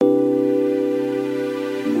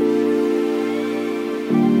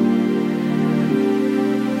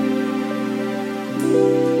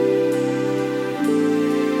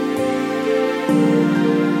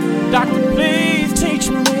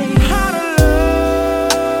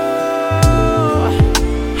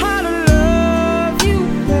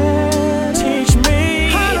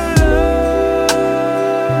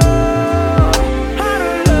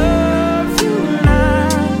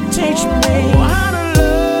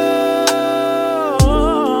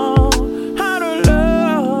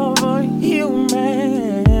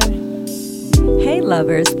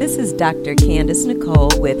lovers, this is Dr. Candace Nicole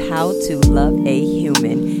with How to Love a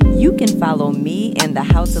Human. You can follow me and the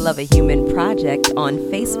How to Love a Human project on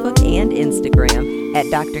Facebook and Instagram at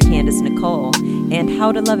Dr. Candace Nicole and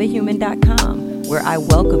howtoloveahuman.com, where I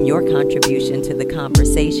welcome your contribution to the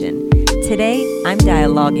conversation. Today, I'm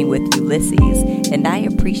dialoguing with Ulysses, and I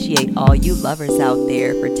appreciate all you lovers out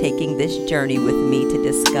there for taking this journey with me to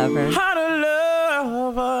discover how to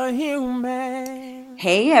love a human.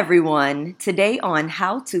 Hey everyone, today on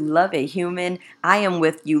How to Love a Human, I am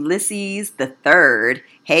with Ulysses the Third.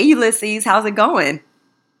 Hey Ulysses, how's it going?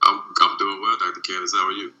 I'm doing well, Dr. Candace. How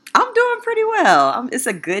are you? I'm doing pretty well. It's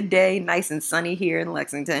a good day, nice and sunny here in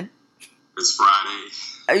Lexington. It's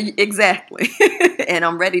Friday. Exactly. And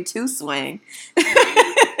I'm ready to swing.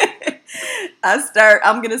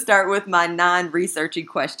 I'm going to start with my non-researchy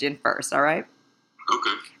question first, all right?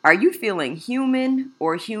 Okay. Are you feeling human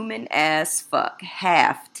or human as fuck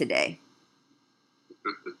half today?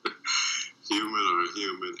 Human or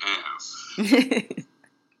human half?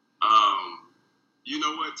 You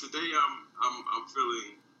know what? Today I'm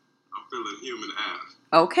feeling human half.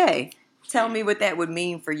 Okay. Tell me what that would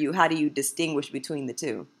mean for you. How do you distinguish between the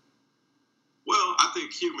two? Well, I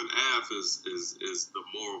think human half is the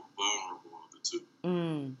more vulnerable of the two.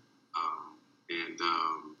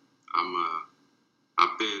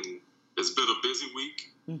 It's been a busy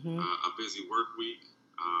week, a busy work week,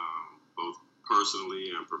 both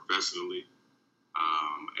personally and professionally,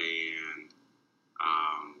 and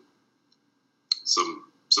some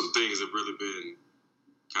things have really been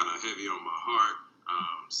kind of heavy on my heart.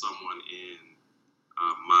 Someone in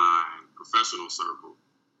my professional circle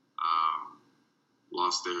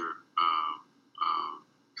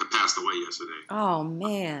had passed away yesterday. Oh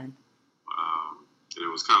man! And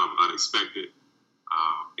it was kind of unexpected.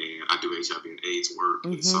 And I do HIV and AIDS work,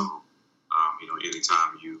 and so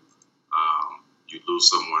anytime you lose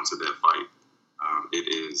someone to that fight,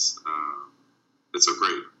 it's it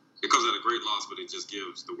comes at a great loss, but it just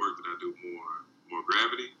gives the work that I do more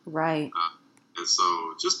gravity. Right. And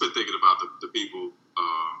so, just been thinking about the people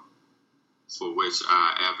for which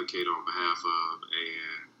I advocate on behalf of,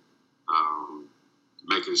 and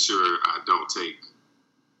making sure I don't take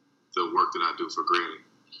the work that I do for granted,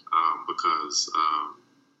 because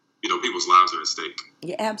people's lives are at stake.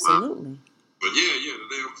 Yeah, absolutely. But today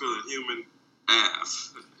I'm feeling human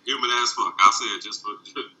as fuck. I'll say it just for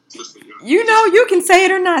you. You can say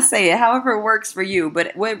it or not say it, however it works for you.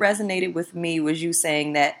 But what resonated with me was you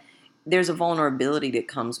saying that there's a vulnerability that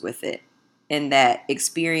comes with it, and that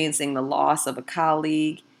experiencing the loss of a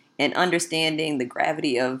colleague and understanding the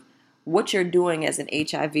gravity of what you're doing as an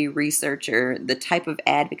HIV researcher, the type of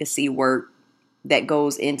advocacy work that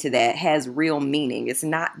goes into that has real meaning. It's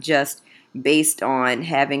not just based on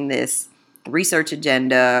having this research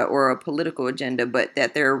agenda or a political agenda, but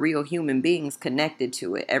that there are real human beings connected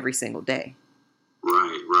to it every single day.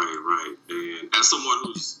 Right. And as someone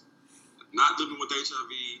who's not living with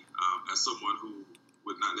HIV, as someone who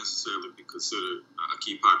would not necessarily be considered a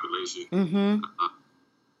key population,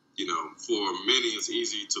 for many it's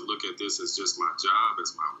easy to look at this as just my job,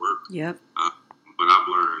 as my work. Yep. But I've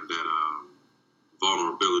learned that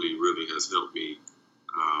vulnerability really has helped me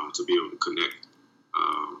to be able to connect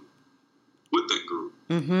with that group,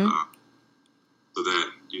 so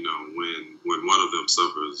that when one of them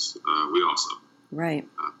suffers, we all suffer. Right.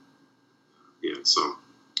 So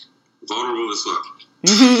vulnerable as fuck.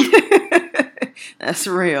 That's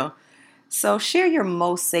real. So share your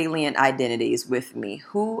most salient identities with me.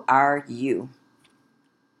 Who are you?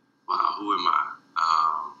 Wow, who am I?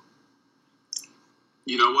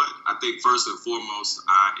 You know what? I think first and foremost,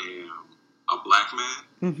 I am a black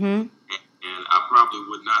man. And I probably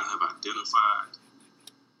would not have identified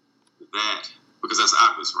that, because that's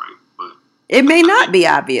obvious, right? But it may not be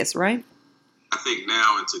obvious, right? I think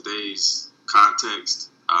now in today's context,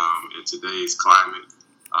 in today's climate,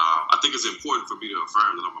 I think it's important for me to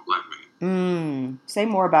affirm that I'm a black man. Say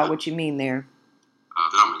more about what you mean there.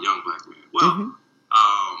 That I'm a young black man. Well,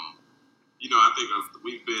 I think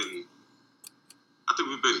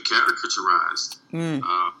we've been caricaturized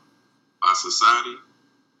by society.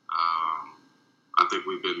 I think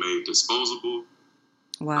we've been made disposable.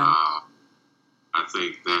 Wow. I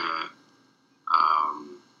think that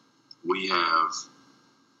we have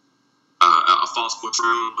a false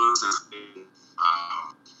portrayal of us has been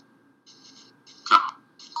kind of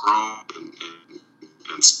grown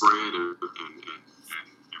and spread and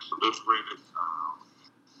proliferated.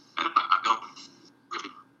 And I don't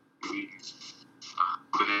really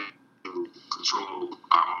been able to control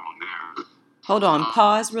our own narrative. Hold on.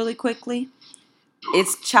 Pause really quickly.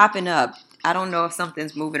 It's chopping up. I don't know if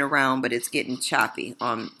something's moving around, but it's getting choppy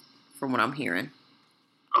from what I'm hearing.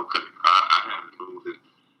 Okay. I haven't moved it.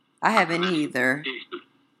 I haven't either.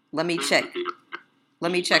 Let me check.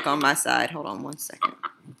 Let me check on my side. Hold on one second.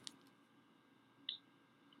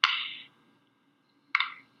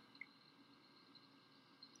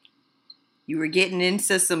 You were getting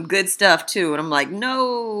into some good stuff too, and I'm like,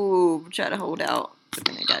 no, try to hold out, but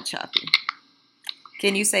then it got choppy.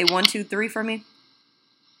 Can you say 1, 2, 3 for me?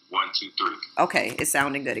 1, 2, 3. Okay, it's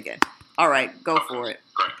sounding good again. All right, go for it.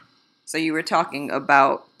 Great. So you were talking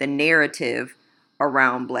about the narrative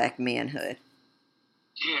around Black manhood.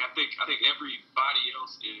 Yeah, I think everybody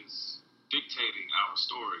else is dictating our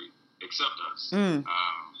story except us. And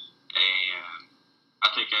I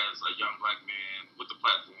think as a young Black man with a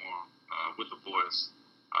platform, with a voice,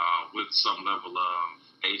 with some level of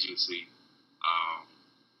agency,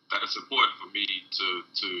 that it's important for me to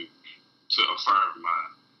affirm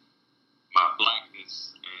my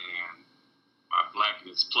Blackness and my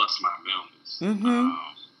Blackness plus my maleness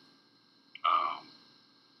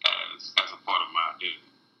as a part of my identity.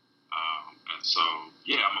 And so,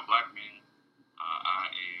 yeah, I'm a Black man. I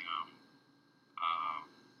am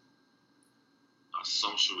a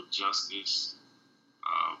social justice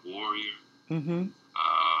warrior.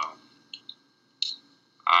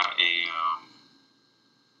 I am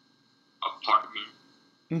a partner.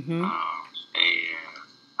 And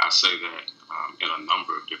I say that in a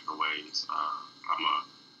number of different ways. I'm a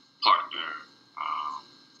partner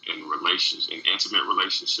in intimate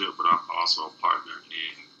relationship, but I'm also a partner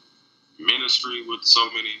in ministry with so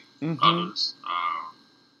many others.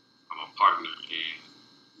 I'm a partner in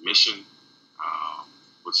mission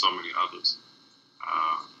with so many others.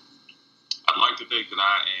 I'd like to think that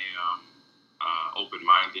I am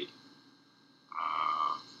open-minded.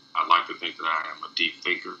 I'd like to think that I am a deep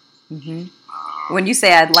thinker. When you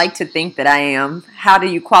say I'd like to think that I am, how do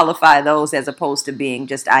you qualify those as opposed to being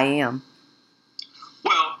just I am?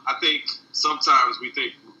 Well, I think sometimes we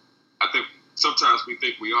think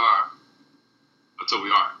we are until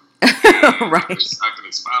we aren't. Right. I can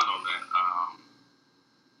expound on that.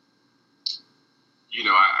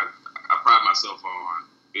 I pride myself on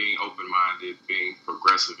being open-minded, being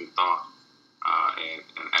progressive in thought and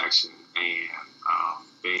action, and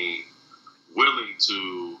being willing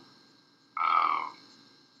to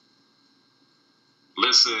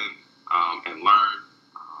listen and learn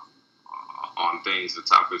on things and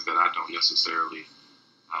topics that I don't necessarily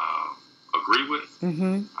agree with.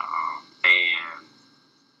 And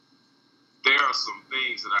there are some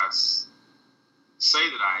things that I say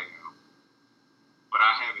that I am, but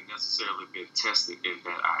I haven't necessarily been tested in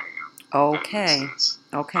that I am. Okay. That makes sense.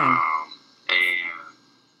 Okay.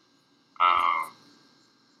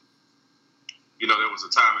 There was a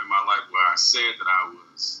time in my life where I said that I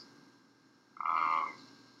was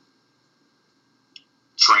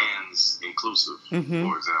trans inclusive,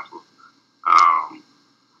 for example,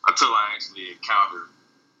 until I actually encountered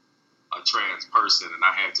a trans person, and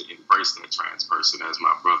I had to embrace that trans person as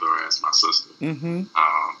my brother or as my sister. And in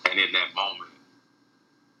that moment,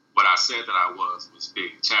 what I said that I was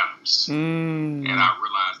being challenged, and I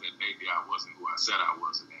realized that maybe I wasn't who I said I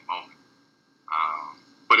was in that moment.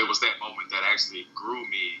 But it was that moment that actually grew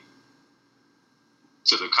me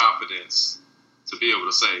to the confidence to be able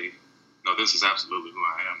to say, no, this is absolutely who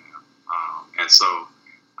I am now. And so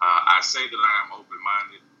I say that I am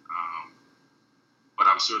open-minded, but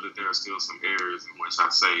I'm sure that there are still some areas in which I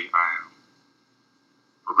say I am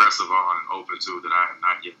progressive on and open to that I have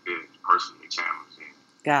not yet been personally challenged in.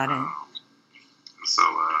 Got it. So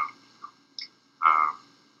I'm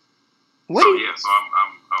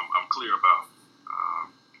clear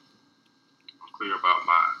about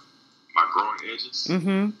my growing edges,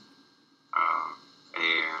 and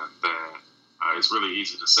that it's really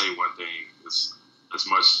easy to say one thing. It's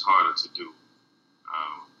much harder to do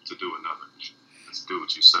another. Just do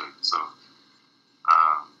what you say. So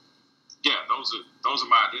those are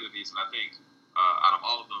my identities, and I think out of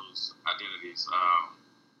all of those identities,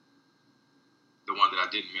 the one that I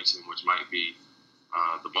didn't mention, which might be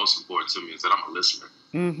the most important to me, is that I'm a listener.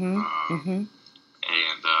 And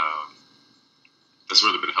that's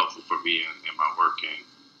really been helpful for me in my work and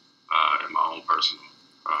in my own personal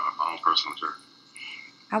journey.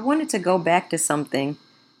 I wanted to go back to something,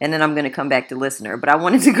 and then I'm going to come back to listener, but I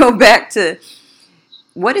wanted to go back to,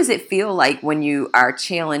 what does it feel like when you are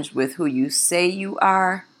challenged with who you say you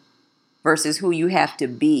are versus who you have to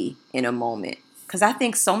be in a moment? Because I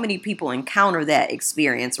think so many people encounter that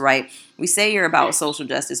experience, right? We say you're about social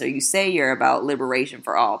justice, or you say you're about liberation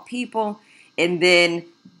for all people, and then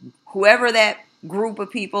whoever that group of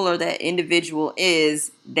people or that individual is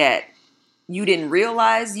that you didn't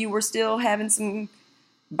realize you were still having some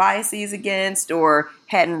biases against, or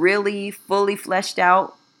hadn't really fully fleshed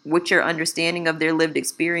out what your understanding of their lived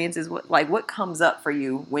experience is? What comes up for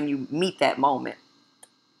you when you meet that moment?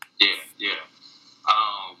 Yeah.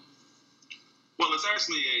 Well, it's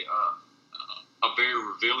actually a very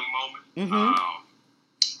revealing moment. Mm-hmm.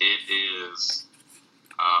 It is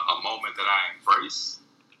a moment that I embrace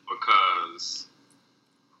because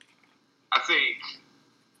I think,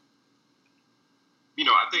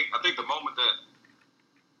 I think the moment that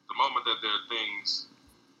there are things,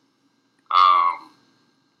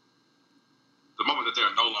 the moment that there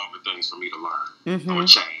are no longer things for me to learn or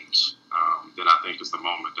change, then I think is the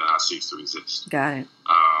moment that I cease to resist. Got it.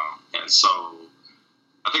 And so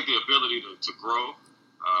I think the ability to grow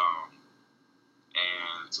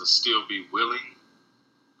and to still be willing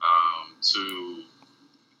to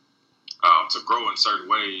grow in certain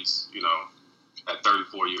ways, at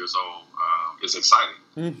 34 years old, is exciting.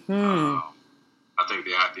 Mm-hmm. I think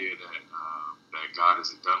the idea that God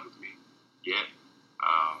isn't done with me yet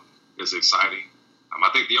is exciting. I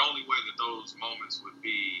think the only way that those moments would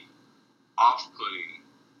be off-putting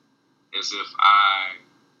is if I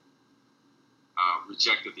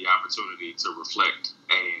rejected the opportunity to reflect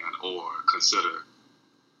or consider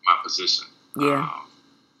my position. Yeah.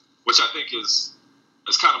 Which I think is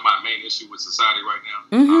kind of my main issue with society right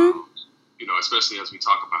now. Mm-hmm. Especially as we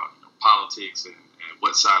talk about politics and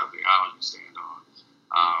what side of the aisle you stand on.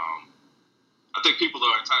 I think people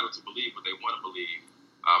are entitled to believe what they want to believe.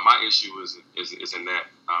 My issue is in that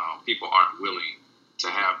people aren't willing to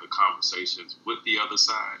have the conversations with the other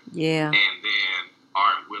side. Yeah. And then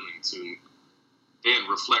aren't willing to then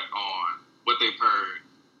reflect on what they've heard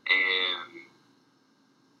and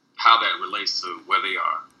how that relates to where they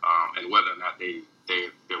are, and whether or not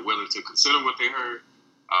they're willing to consider what they heard.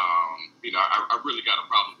 I really got a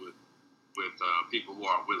problem with people who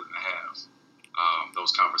aren't willing to have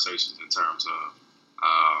those conversations in terms of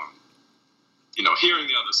hearing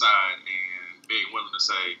the other side and being willing to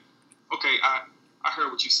say, okay, I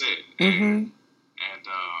heard what you said, and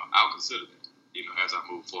I'll consider that as I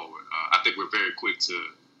move forward. I think we're very quick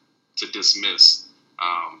to dismiss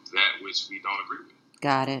that which we don't agree with.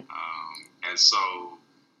 Got it. And so,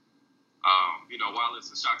 while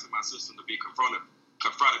it's a shock to my system to be confronted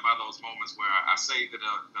by those moments where I say that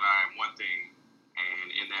I am one thing,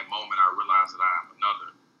 and in that moment I realize that I am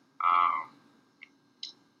another,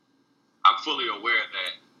 I'm fully aware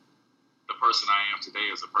that the person I am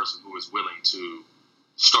today is a person who is willing to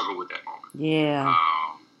struggle with that moment. Yeah.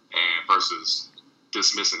 And versus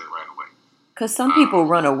dismissing it right away. Because some people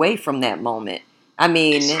run away from that moment. I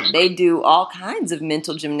mean, exactly. They do all kinds of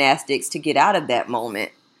mental gymnastics to get out of that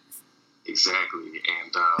moment. Exactly.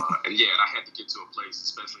 And I had to get to a place,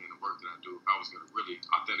 especially in the work that I do, if I was going to really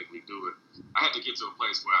authentically do it, I had to get to a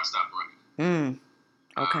place where I stopped running.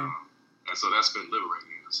 Okay. And so that's been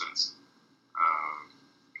liberating in a sense.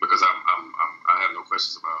 Because I have no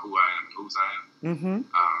questions about who I am and whose I am. Mm-hmm.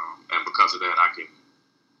 And because of that, I can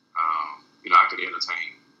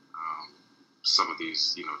entertain some of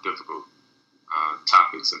these, difficult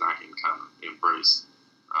topics, and I can kind of embrace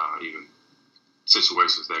even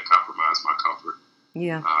situations that compromise my comfort.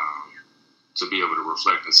 Yeah. To be able to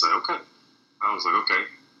reflect and say, okay. I was like, okay,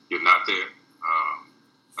 you're not there.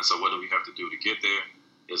 And so what do we have to do to get there?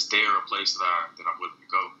 Is there a place that I'm willing to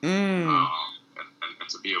go? And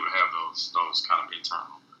to be able to have those kind of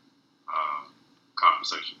internal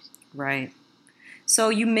conversations. Right. So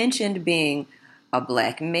you mentioned being a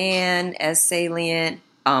Black man as salient,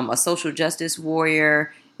 a social justice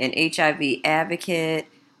warrior, an HIV advocate.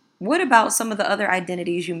 What about some of the other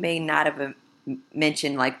identities you may not have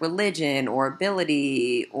mentioned, like religion or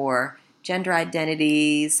ability or gender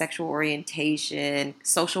identity, sexual orientation,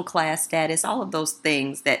 social class status, all of those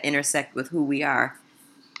things that intersect with who we are?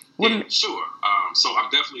 Yeah, sure. So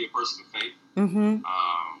I'm definitely a person of faith. Mm-hmm. And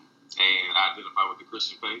I identify with the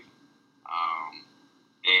Christian faith.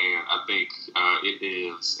 And I think it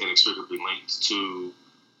is inextricably linked to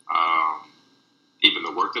even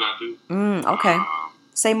the work that I do. Okay.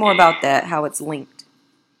 Say more about that, how it's linked.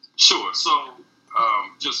 Sure. So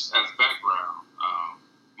just as background,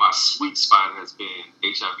 my sweet spot has been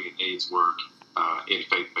HIV and AIDS work in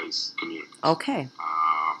faith-based communities. Okay.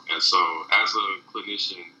 And so as a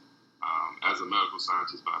clinician, as a medical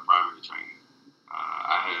scientist by primary training,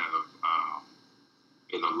 I have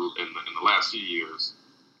in the last few years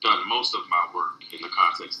done most of my work in the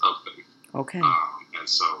context of faith. Okay. And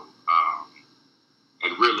so,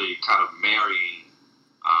 and really kind of marrying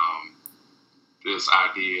this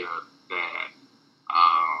idea that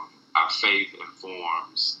our faith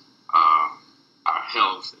informs our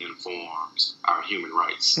health informs our human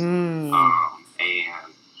rights. And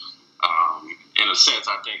in a sense,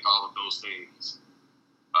 I think all of those things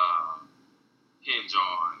hinge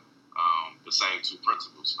on the same two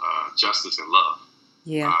principles, justice and love.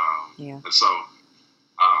 Yeah. And so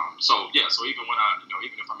even when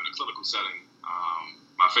even if I'm in a clinical setting,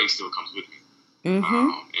 my faith still comes with me, and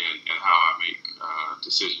how I make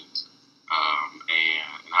decisions,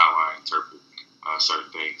 and how I interpret certain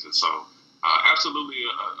things. And so, absolutely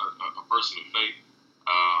a person of faith.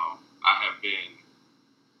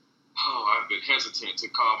 I've been hesitant to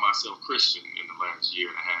call myself Christian in the last year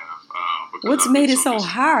and a half. What's made it so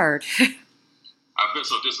hard? I've been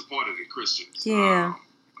so disappointed in Christians. Yeah.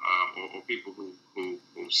 Or people who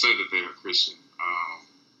say that they are Christian.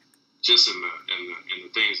 Just in the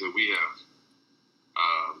things that we have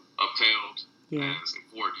upheld as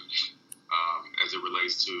important, as it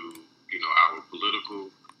relates to our political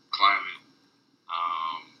climate.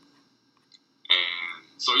 And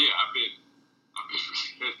so I've been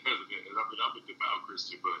hesitant, and I've been devout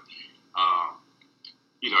Christian, but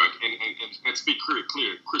and to be clear,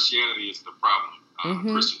 Christianity is the problem.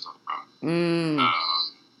 Christians are the problem.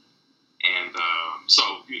 So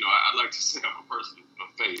I'd like to say I'm a person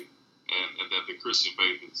of faith, and that the Christian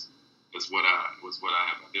faith is what I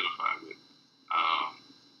have identified with,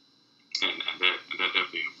 and that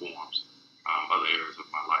definitely informs other areas of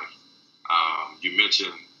my life. You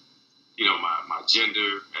mentioned my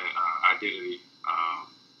gender and identity,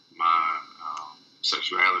 my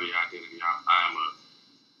sexuality identity. I am a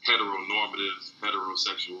heteronormative,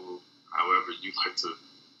 heterosexual, however you like to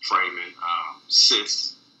frame it,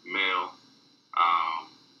 cis male.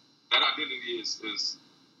 That identity is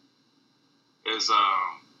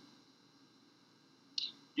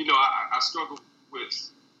I struggle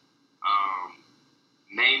with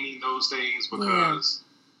naming those things because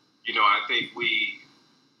I think we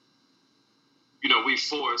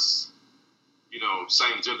force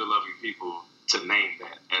same gender loving people to name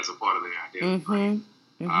that as a part of their identity,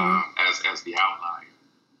 as the outlier.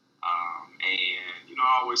 And I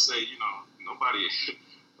always say nobody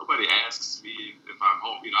asks me if I'm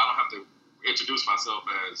home. I don't have to introduce myself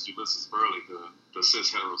as Ulysses Burley, the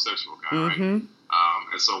cis heterosexual guy, right?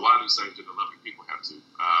 And so why do same gender loving people have to?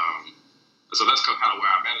 So that's kind of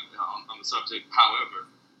where I'm at on the subject. However,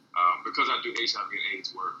 because I do HIV and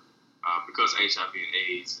AIDS work, because HIV and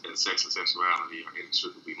AIDS and sex and sexuality are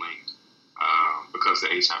inextricably linked, because the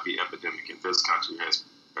HIV epidemic in this country is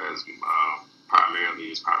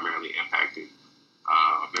primarily impacting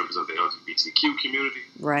members of the LGBTQ community.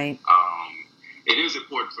 Right. It is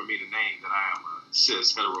important for me to name that I am a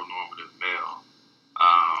cis heteronormative male,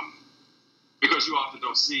 because you often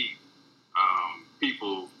don't see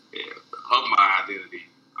people of my identity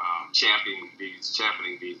championing these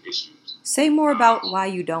issues. Say more about why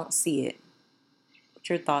you don't see it. What's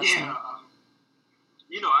your thoughts on it? I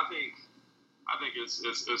think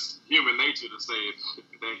it's human nature to say if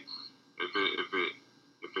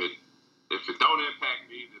it don't impact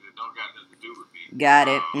me, then it don't got nothing to do with me. Got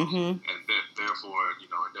it. And therefore, it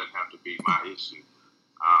doesn't have to be my issue.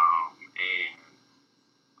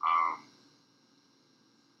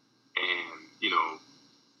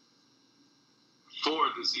 For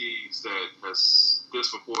a disease that has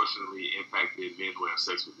disproportionately impacted men who have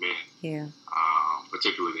sex with men,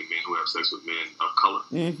 particularly men who have sex with men of color,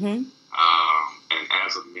 and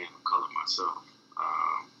as a man of color myself,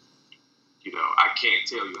 I can't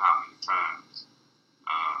tell you how many times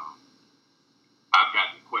I've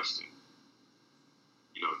gotten the question,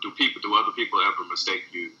 do other people ever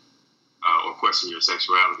mistake you or question your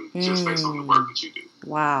sexuality just based on the work that you do?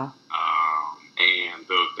 Wow. And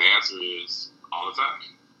the answer is all the time.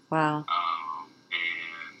 Wow.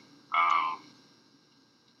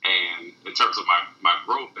 And in terms of my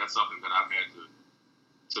growth, that's something that I've had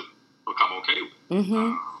to become okay with.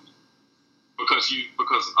 Because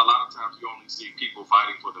a lot of times you only see people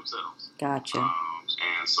fighting for themselves. Gotcha.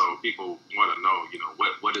 And so people want to know,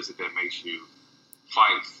 what is it that makes you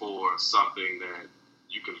fight for something that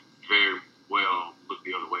you can very well look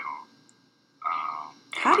the other way on?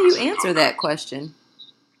 How do you answer that question?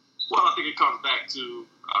 Well, I think it comes back to,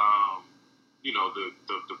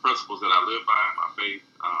 the principles that I live by, my faith,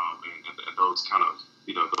 and those kind of,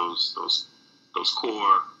 those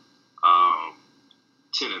core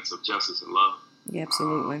tenets of justice and love. Yeah,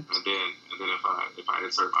 absolutely. And then if I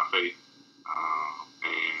insert my faith,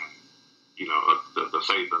 the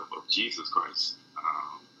faith of Jesus Christ,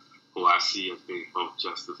 who I see as being both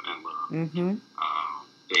justice and love, then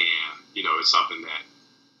it's something that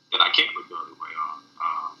I can't look the other way on.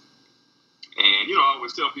 And I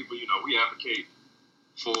always tell people, we advocate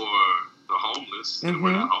for the homeless, and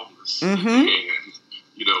we're not homeless. Mm-hmm. And,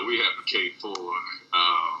 you know, we advocate for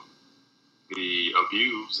the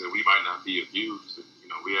abused, and we might not be abused. And, you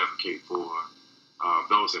know, we advocate for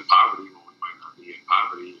those in poverty when we might not be in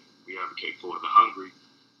poverty. We advocate for the hungry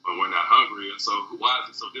when we're not hungry. And so why is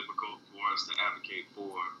it so difficult for us to advocate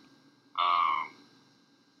for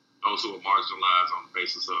those who are marginalized on the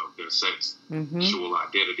basis of their sexual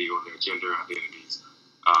identity or their gender identities,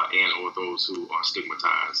 and or those who are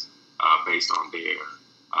stigmatized based on their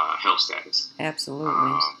health status? Absolutely.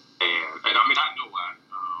 And I mean, I know why.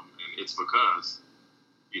 And it's because,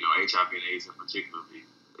 you know, HIV and AIDS in particular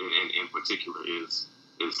is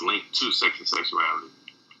linked to sex and sexuality.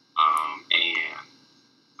 And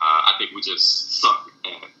I think we just suck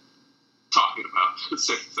at talking about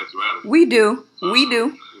sex and sexuality. We do. I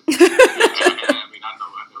mean, I know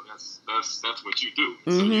that's what you do.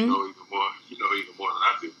 So you know even more than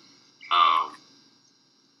I do.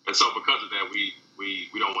 And so because of that, we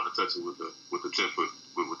don't want to touch it with the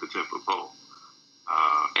 10-foot pole,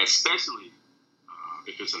 especially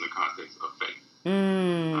if it's in the context of faith.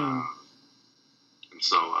 And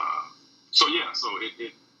so yeah, so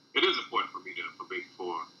it is important for me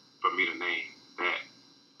to name that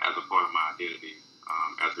as a part of my identity,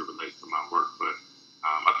 as it relates to my work. But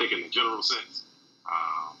I think in the general sense,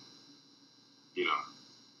 you know,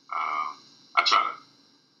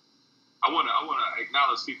 I want to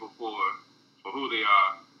acknowledge people for who they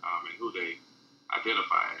are and who they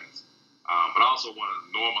identify as, but I also want to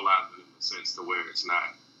normalize it in the sense to where it's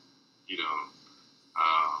not, you know,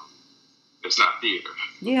 it's not theater.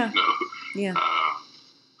 Yeah. You know? Yeah.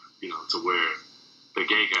 You know, to where the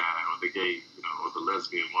gay guy or the gay, you know, or the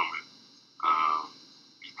lesbian woman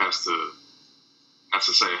has to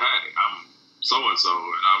say, hey, I'm so and so,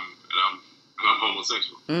 and I'm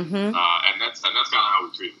homosexual, and that's kind of how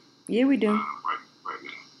we treat it. Yeah, we do. Right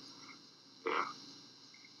now. Yeah.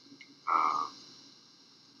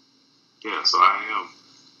 Yeah. So I am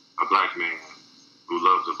a black man who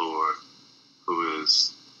loves the Lord, who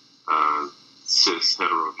is cis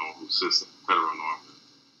heteronormative.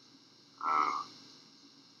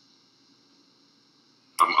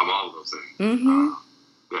 I'm all of those things.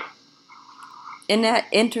 Yeah. And that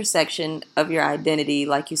intersection of your identity,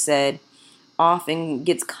 like you said, often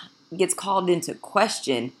gets called into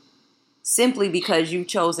question simply because you've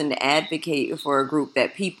chosen to advocate for a group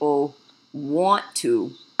that people want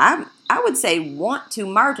to, I would say want to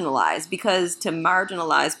marginalize, because to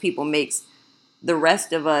marginalize people makes the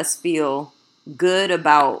rest of us feel good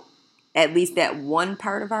about at least that one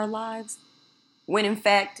part of our lives. When in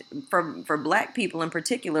fact, for black people in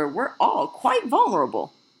particular, we're all quite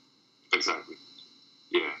vulnerable. Exactly.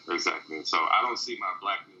 Yeah, exactly. And so I don't see my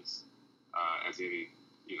blackness as any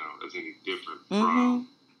different from,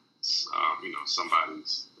 you know,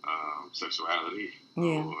 somebody's sexuality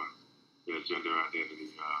or their gender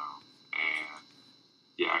identity. And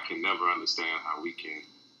yeah, I can never understand how we can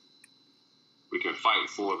fight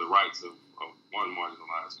for the rights of one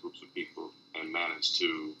marginalized groups of people and manage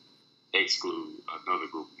to exclude another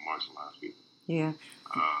group of marginalized people. Yeah.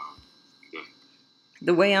 Yeah.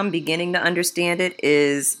 The way I'm beginning to understand it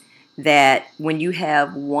is that when you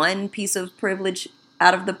have one piece of privilege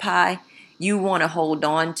out of the pie, you want to hold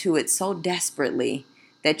on to it so desperately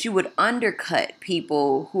that you would undercut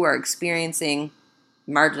people who are experiencing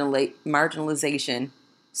marginalization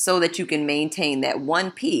so that you can maintain that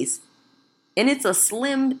one piece. And it's a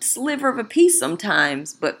slim sliver of a piece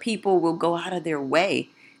sometimes, but people will go out of their way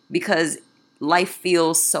because life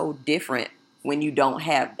feels so different when you don't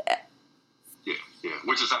have that. Yeah.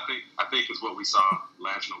 Which is, I think is what we saw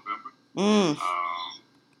last November.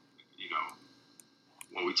 You know,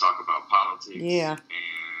 when we talk about politics, and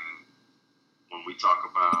when we talk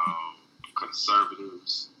about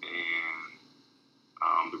conservatives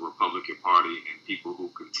and the Republican Party and people who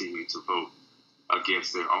continue to vote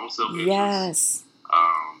against their own self-interest,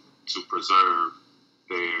 to preserve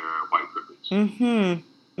their white privilege. And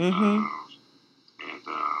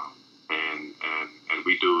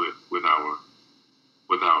we do it with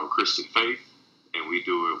our Christian faith, and we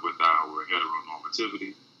do it with our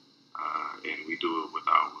heteronormativity, and we do it with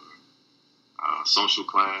our social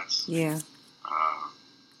class. Yeah.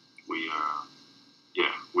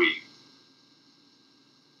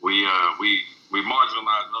 We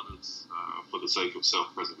marginalize others for the sake of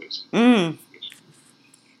self-preservation.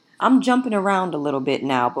 I'm jumping around a little bit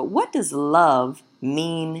now, but what does love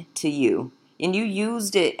mean to you? And you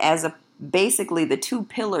used it as basically the two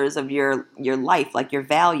pillars of your life, like your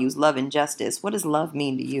values, love and justice. What does love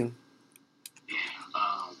mean to you?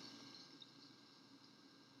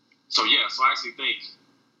 So I actually think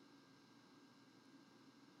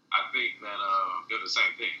I think that they're the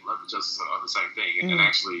same thing. Love and justice are the same thing. And, Mm. and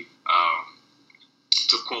actually,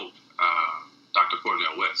 to quote Dr.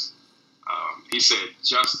 Cornel West, he said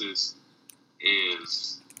justice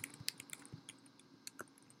is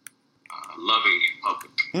loving in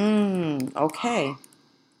public. Okay.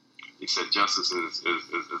 He said justice is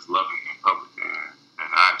loving in public, and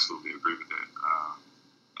I absolutely agree with that.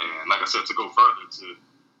 And like I said, to go further, to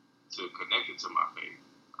connect it to my faith,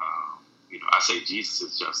 I say Jesus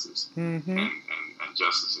is justice, Mm-hmm. and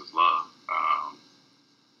justice is love.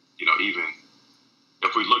 Even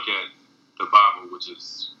if we look at the Bible, which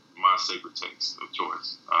is my sacred text of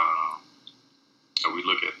choice, and we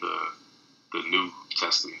look at the New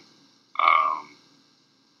Testament,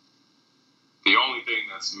 the only thing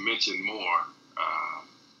that's mentioned more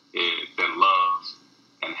than love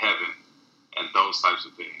and heaven and those types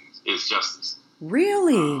of things is justice.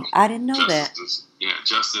 Really? I didn't know that. Justice, yeah,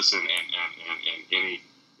 justice and any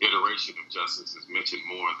iteration of justice is mentioned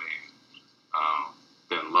more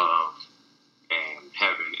than love and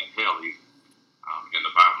heaven and hell even, in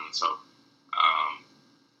the Bible. And so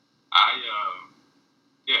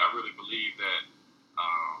I really believe that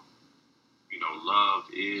love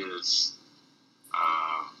is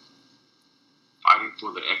fighting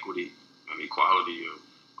for the equity and equality of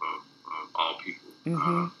all people.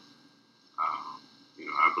 Mm-hmm.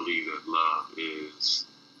 I believe that love is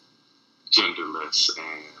genderless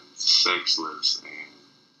and sexless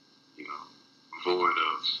and void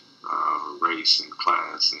of race and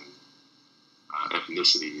class and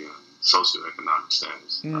ethnicity and socioeconomic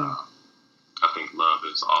status. Mm. I think love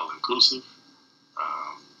is all inclusive.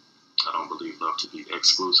 I don't believe love to be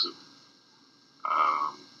exclusive.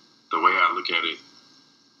 The way I look at it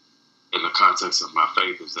in the context of my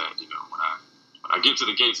faith is that when I get to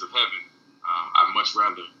the gates of heaven, I'd much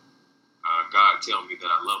rather God tell me that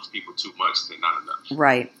I love people too much than not enough.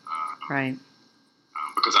 Right. Right.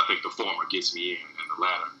 Because I think the former gets me in, and the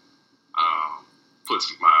latter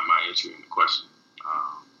puts my entry into question.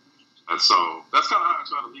 And so that's kind of how I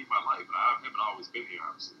try to lead my life. I haven't always been here,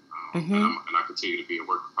 obviously, and I continue to be a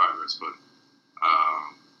work in progress. But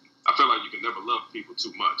I feel like you can never love people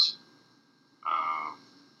too much,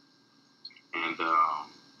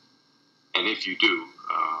 and if you do,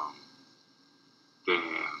 then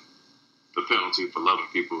the penalty for loving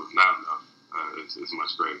people is not enough. Is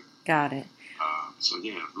much greater. Got it. So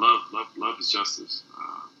yeah, love is justice.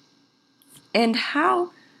 And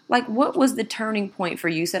how, what was the turning point for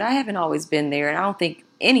you? You said, I haven't always been there, and I don't think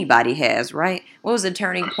anybody has, right? What was the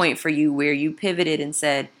turning point for you where you pivoted and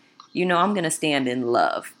said, I'm going to stand in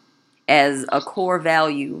love as a core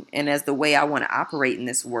value and as the way I want to operate in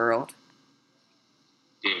this world?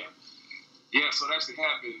 Yeah, so it actually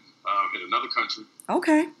happened in another country.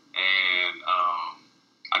 Okay. And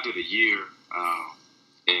I did a year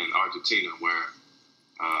in Argentina where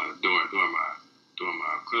during my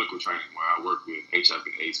clinical training where I worked with HIV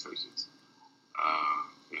and AIDS patients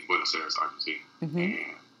in Buenos Aires, Argentina. Mm-hmm.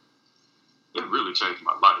 And it really changed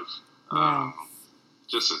my life. Wow.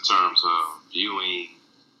 Just in terms of viewing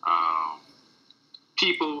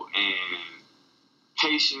people and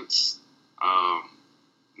patients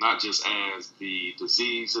not just as the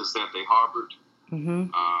diseases that they harbored, mm-hmm.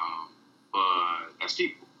 But as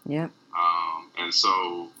people. Yep. And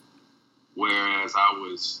so, whereas I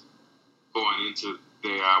was going into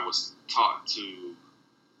there, I was taught to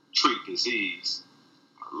treat disease.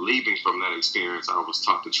 Leaving from that experience, I was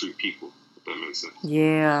taught to treat people, if that makes sense.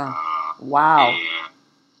 Yeah. Wow. And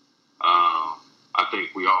I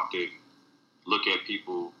think we often look at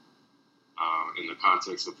people in the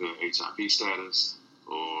context of their HIV status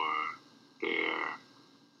or their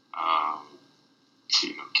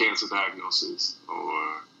cancer diagnosis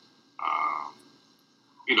or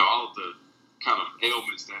all of the kind of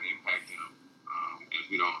ailments that impact them, and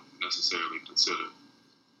we don't necessarily consider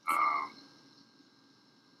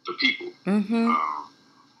the people. Mm-hmm.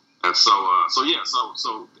 And so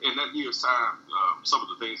in that year's time, some of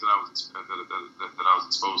the things that I was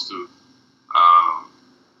exposed to,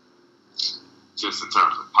 just in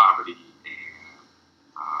terms of poverty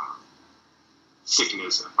and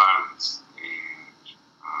sickness and violence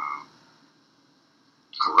and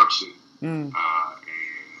corruption and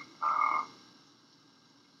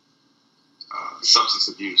substance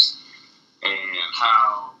abuse, and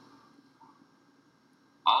how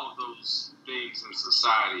all of those things in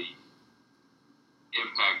society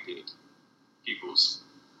impacted people's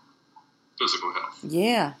physical health.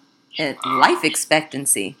 Yeah. And life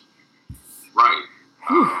expectancy. Right.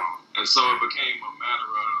 And so it became a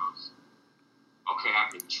matter of, okay, I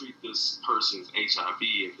can treat this person's HIV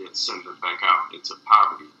and then send them back out into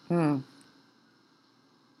poverty.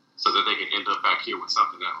 back here with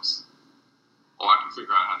something else, or I can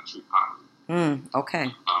figure out how to treat poverty.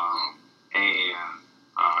 Okay.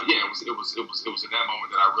 It was in that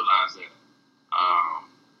moment that I realized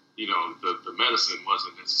that the medicine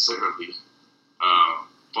wasn't necessarily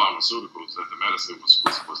pharmaceuticals. That the medicine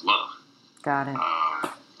was love. Got it.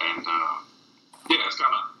 It's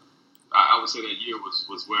kind of, I would say that year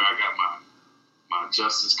was where I got my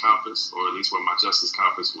justice compass, or at least where my justice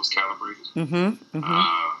compass was calibrated.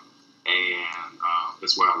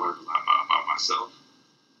 That's where I learned a lot about myself.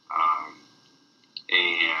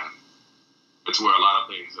 And it's where a lot of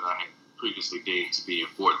things that I had previously deemed to be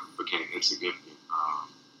important became insignificant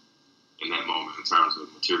in that moment, in terms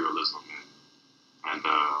of materialism and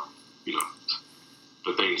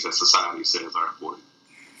the things that society says are important.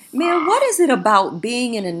 Man, what is it about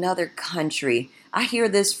being in another country? I hear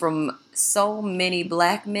this from so many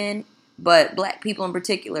black men, but black people in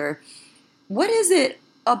particular. What is it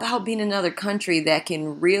about being in another country that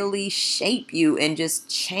can really shape you and just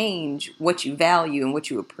change what you value and what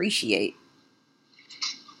you appreciate?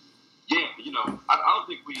 Yeah, I don't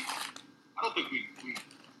think we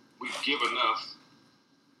give enough.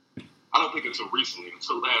 I don't think until recently,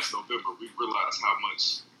 until last November, we realized how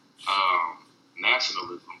much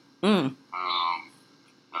nationalism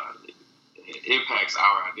impacts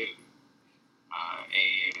our identity.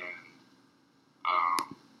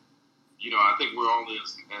 I think we're only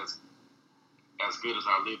as good as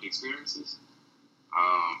our lived experiences.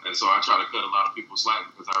 And so I try to cut a lot of people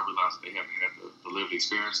slack because I realize that they haven't had the lived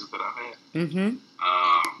experiences that I've had. And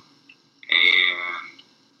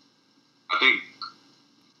I think,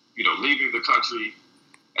 leaving the country,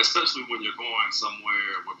 especially when you're going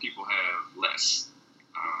somewhere where people have less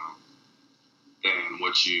than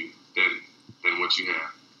what you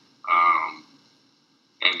have,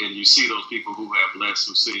 and then you see those people who have less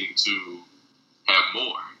who seem to have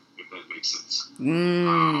more, if that makes sense.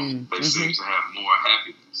 They seem to have more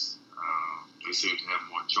happiness. They seem to have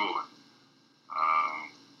more joy.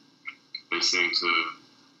 They seem to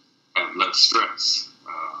have less stress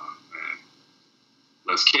and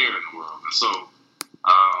less care in the world. And so,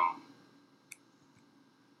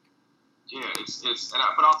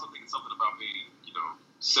 but I also think it's something about being,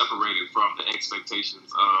 separated from the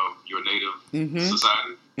expectations of your native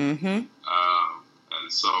society. And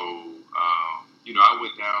so, I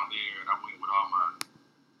went down there and I went with all my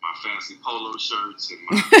fancy polo shirts and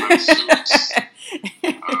my suits.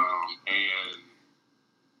 And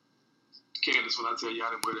Candace, when I tell you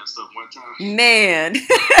I didn't wear that stuff one time, man, because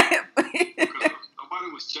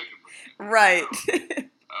nobody was checking for that. Right. And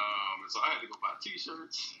so I had to go buy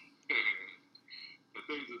T-shirts and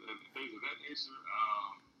things of that nature.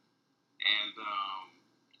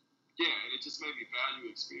 And it just made me value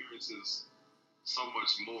experiences so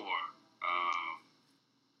much more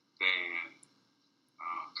than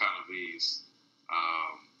kind of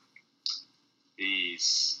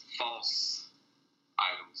these false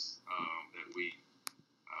items that we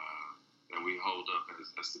hold up as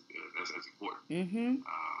important. I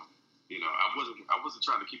wasn't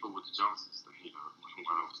trying to keep up with the Joneses when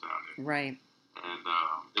I was down there. Right. And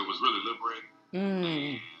it was really liberating, and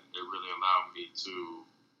it really allowed me to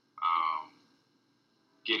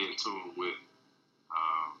get in tune with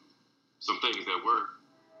some things that were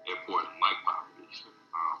important, like poverty,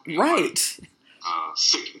 right,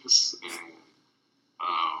 sickness, and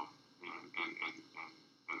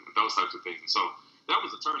those types of things. And so that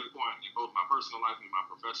was a turning point in both my personal life and my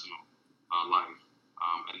professional life.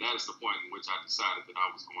 And that is the point in which I decided that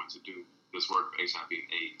I was going to do this work for HIV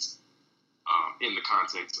and AIDS in the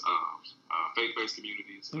context of faith-based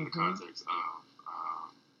communities, in the context of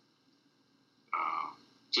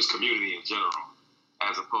just community in general,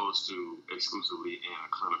 as opposed to exclusively in a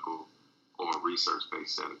clinical or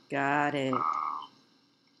research-based setting. Got it.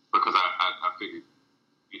 Because I figured,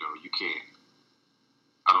 you can't.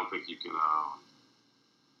 I don't think you can.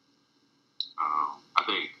 I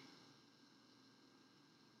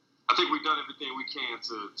think we've done everything we can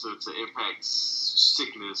to impact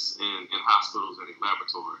sickness in hospitals and in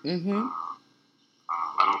laboratories.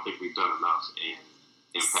 I don't think we've done enough in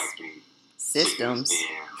impacting systems.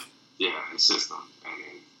 In systems and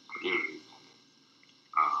in communities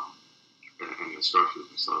and in structures.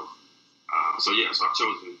 And so I've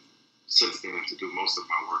chosen since then to do most of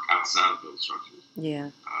my work outside of those structures. Yeah.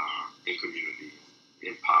 In community,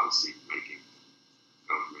 in policy making,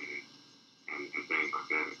 government, and things like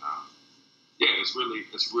that. And it's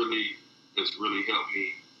really helped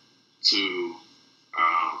me to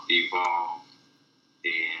evolve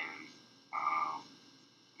in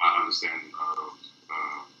my understanding of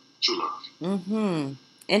true love.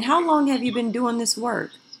 And how long have you been doing this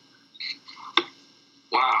work?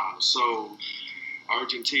 So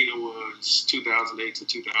Argentina was 2008 to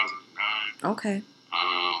 2009. Okay.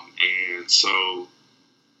 And so,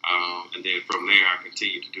 and then from there, I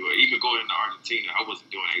continued to do it. Even going into Argentina, I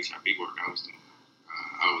wasn't doing HIV work. I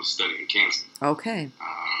was studying cancer. Okay.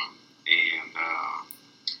 And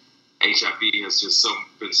HIV has just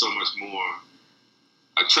been so much more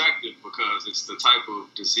attractive because it's the type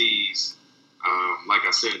of disease, like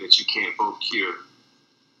I said, that you can't both cure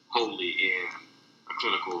wholly in a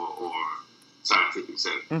clinical or scientific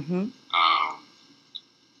setting. Mm-hmm.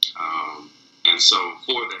 And so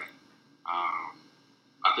for that,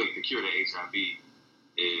 I think the cure to HIV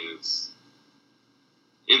is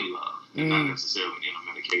in love and not necessarily in a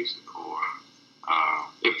medication. Or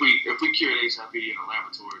if we cured HIV in a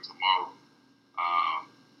laboratory tomorrow,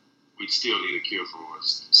 we still need a cure for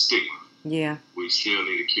stigma. Yeah. We still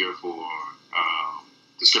need a cure for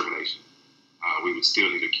discrimination. We would still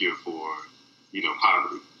need a cure for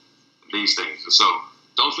poverty. These things. And so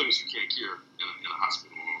those things you can't cure in a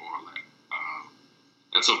hospital or a lab.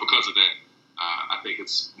 And so because of that, I think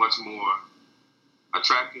it's much more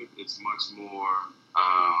attractive. It's much more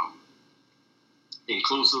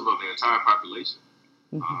inclusive of the entire population.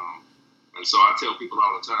 Mm-hmm. And so I tell people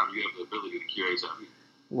all the time, you have the ability to cure HIV.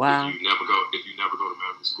 Wow. If you never go to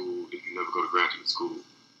medical school, if you never go to graduate school,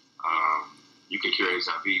 you can cure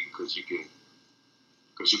HIV because you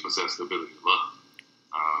possess the ability to love.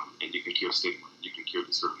 And you can cure stigma, you can cure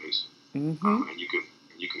discrimination, and you can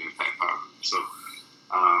impact poverty. So,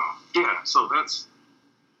 so that's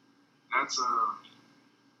kind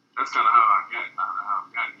of how I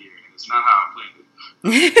got here, and it's not how I planned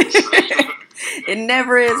it. It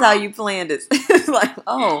never is how you planned it. It's like,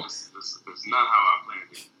 oh, it's not how I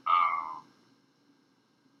planned it.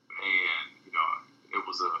 And it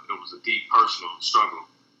was a deep personal struggle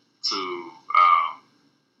to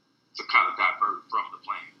kind of divert from the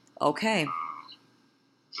plan. Okay.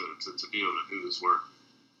 To be able to do this work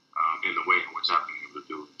in the way in which I've been able to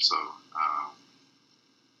do it. So,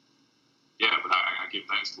 but I give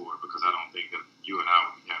thanks for it because I don't think that you and I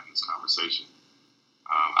would be having this conversation.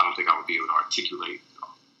 I don't think I would be able to articulate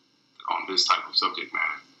on this type of subject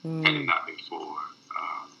matter had it not been for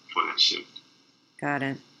that shift. Got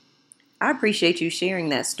it. I appreciate you sharing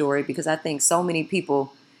that story because I think so many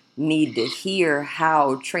people need to hear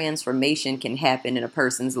how transformation can happen in a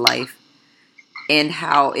person's life and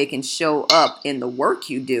how it can show up in the work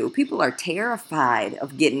you do. People are terrified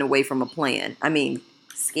of getting away from a plan. I mean,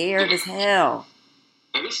 scared as hell.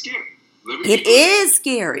 And it's scary. It is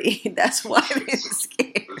scary. That's why it's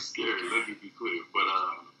scary. It's scary. Let me be clear,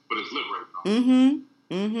 but it's liberating.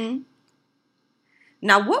 Mm-hmm.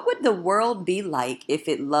 Now, what would the world be like if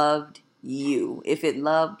it loved you? If it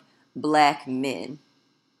loved Black men?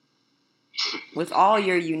 With all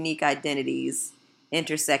your unique identities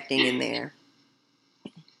intersecting in there.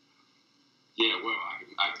 Yeah, well,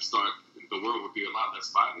 I can start. The world would be a lot less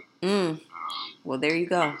violent. Well, there you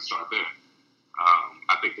go. I can start there.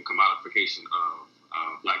 I think the commodification of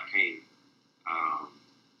Black pain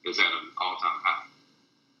is at an all-time high.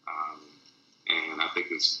 And I think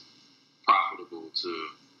it's profitable to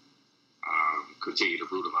continue to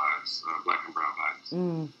brutalize Black and brown bodies.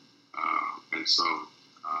 And so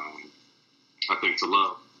I think to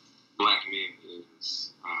love Black men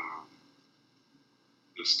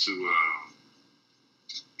is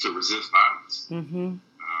to resist violence. Mm-hmm.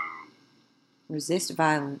 Resist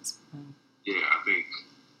violence. Yeah, I think,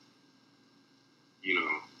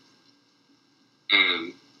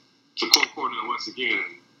 and to quote Cornell once again,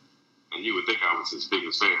 and you would think I was his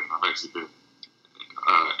biggest fan. I've actually been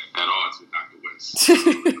at odds with Dr. West in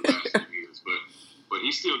the last few years, but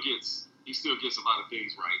he still gets a lot of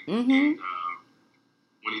things right. Mm-hmm. And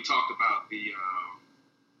when he talked about the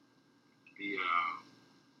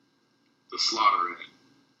slaughter at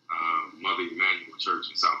Mother Emanuel Church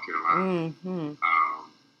in South Carolina,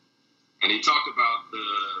 and he talked about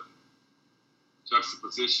the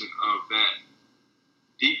juxtaposition of that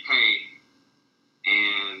deep pain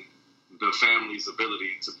and the family's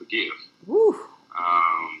ability to forgive. Woo.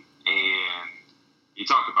 And he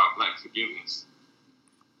talked about Black forgiveness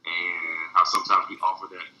and how sometimes we offer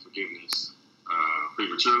that forgiveness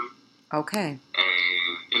prematurely. Okay.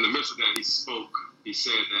 And in the midst of that, he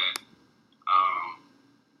said that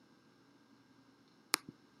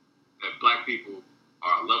that Black people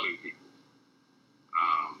are loving people.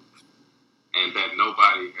 And that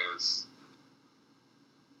nobody has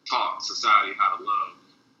taught society how to love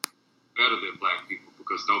better than Black people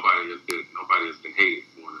because nobody has been hated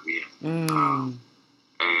more than we have. And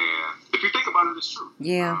if you think about it, it's true.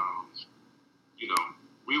 Yeah.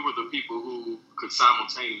 We were the people who could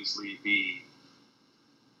simultaneously be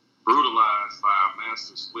brutalized by a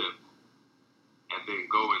master's whip and then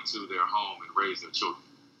go into their home and raise their children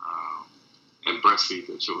and breastfeed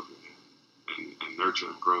their children and nurture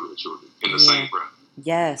and grow their children in the same breath.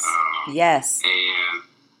 Yes. Yes. And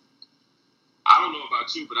I don't know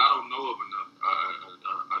about you, but I don't know of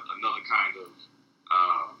another kind of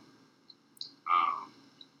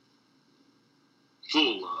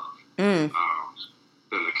full love than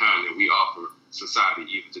the kind that we offer society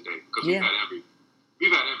even today. Because we've had every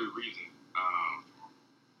reason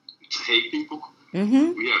to hate people.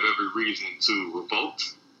 Mm-hmm. We have every reason to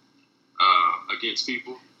revolt against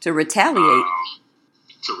people. To retaliate.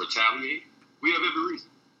 We have every reason.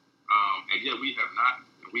 And yet we have not.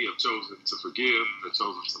 We have chosen to forgive, and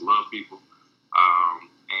chosen to love people.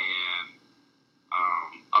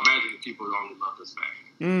 Imagine if people only loved us back.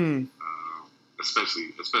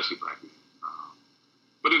 Especially black men.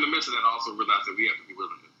 But in the midst of that, also realize that we have to be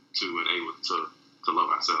willing to and able to love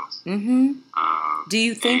ourselves. Mm-hmm. Do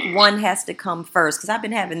you think one has to come first? Because I've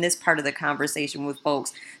been having this part of the conversation with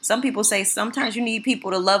folks. Some people say sometimes you need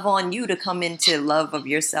people to love on you to come into love of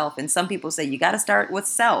yourself. And some people say you got to start with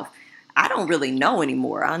self. I don't really know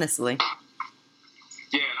anymore, honestly.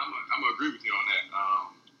 Yeah, and I'm going to agree with you on that.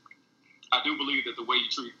 I do believe that the way you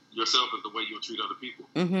treat yourself is the way you'll treat other people.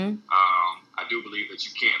 Mm-hmm. I do believe that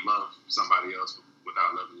you can't love somebody else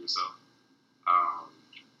without loving yourself.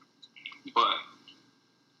 But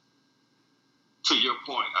to your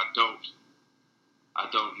point, I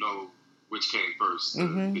don't know which came first,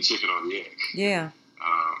 the chicken or the egg. Yeah.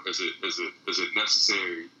 Is it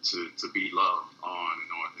necessary to be loved on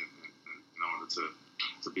in order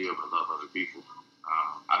to be able to love other people?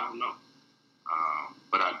 I don't know.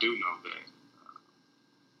 But I do know that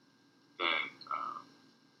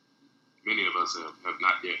many of us have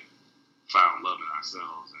not yet found love in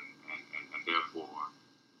ourselves, and therefore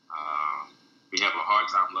we have a hard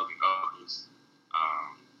time loving others,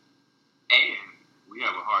 and we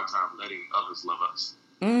have a hard time letting others love us.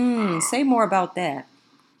 Say more about that.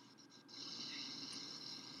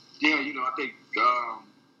 Yeah, I think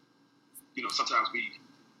sometimes we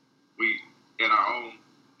in our own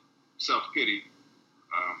self-pity,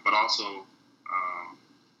 but also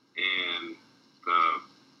in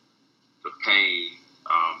the pain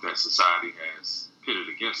that society has pitted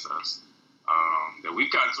against us, that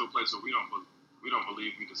we've gotten to a place where we don't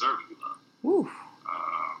believe we deserve to be loved.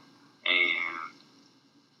 And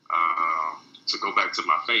to go back to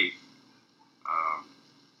my faith,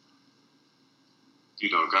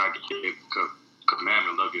 God gave a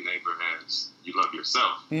commandment: love your neighbor as you love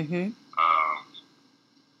yourself. Mm-hmm.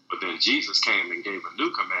 But then Jesus came and gave a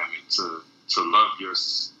new commandment to love your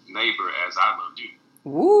neighbor as I loved you.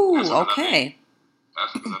 Ooh, okay.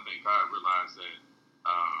 That's because I think God realized that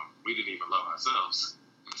we didn't even love ourselves.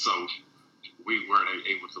 So we weren't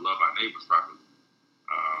able to love our neighbors properly.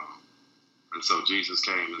 And so Jesus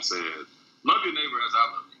came and said, love your neighbor as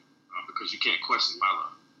I love you, because you can't question my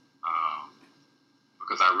love.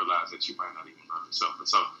 Because I realize that you might not even love yourself. And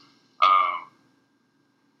so,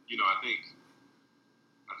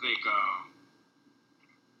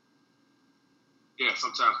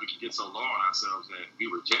 sometimes we can get so low on ourselves that we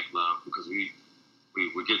reject love because we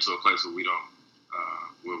get to a place where we don't,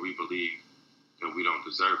 where we believe that we don't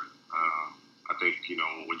deserve it. I think,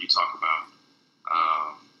 when you talk about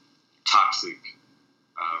toxic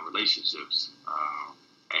relationships,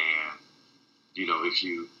 and if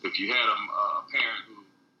you had a parent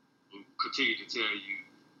who continued to tell you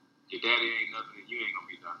your daddy ain't nothing and you ain't gonna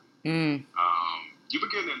be nothing, you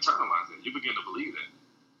begin to internalize that. You begin to believe that.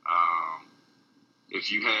 If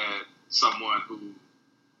you had someone who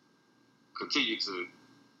continued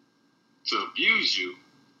to abuse you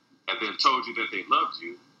and then told you that they loved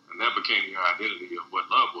you, and that became your identity of what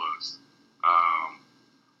love was,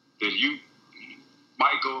 then you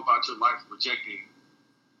might go about your life rejecting,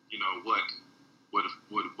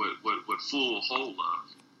 what full whole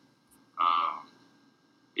love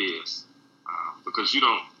is, because your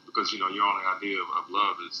only idea of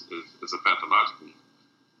love is a pathological one.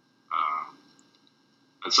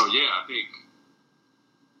 And so, I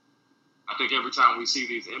think every time we see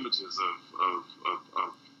these images of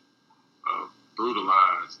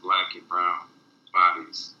brutalized black and brown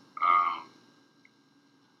bodies,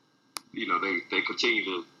 they continue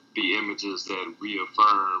to be images that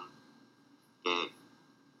reaffirm that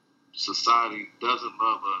society doesn't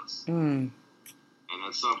love us. And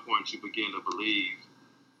at some point you begin to believe,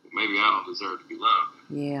 maybe I don't deserve to be loved.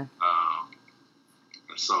 Yeah.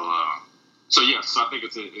 And so I think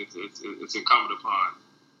it's incumbent upon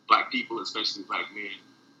black people, especially black men,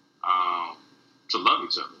 to love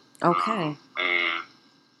each other. Okay.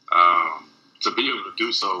 to be able to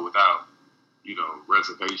do so without,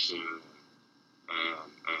 reservation and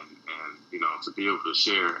to be able to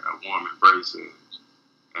share a warm embrace and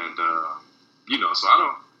so I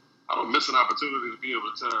don't miss an opportunity to be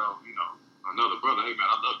able to tell, another brother, hey man,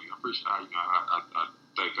 I love you. I appreciate I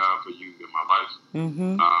thank God for you in my life.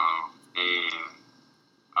 Mm-hmm. And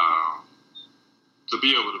to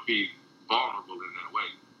be able to be vulnerable in that way.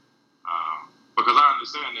 Because I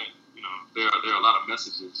understand that, there are a lot of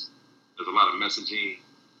messages, there's a lot of messaging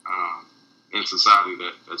in society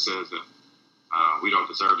that says that we don't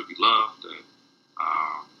deserve to be loved, and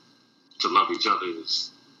to love each other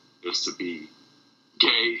is to be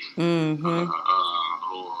gay, Mm-hmm. or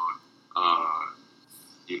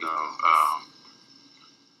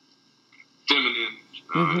feminine,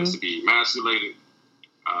 Mm-hmm. is to be emasculated,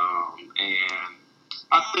 and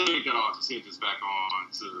I think it all just hinges back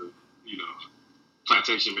on to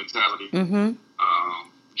plantation mentality, Mm-hmm.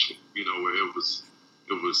 where it was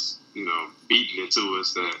beaten into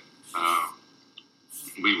us that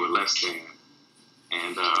we were less than,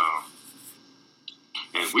 and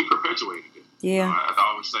we perpetuated it. Yeah.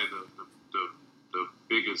 I always say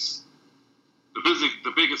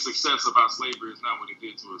the biggest success about slavery is not what it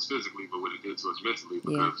did to us physically, but what it did to us mentally,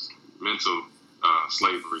 because mental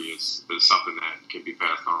slavery is something that can be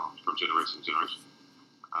passed on from generation to generation.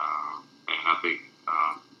 And I think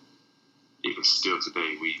even still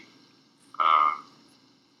today,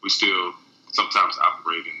 we still sometimes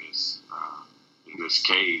operate in this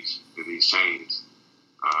cage, in these chains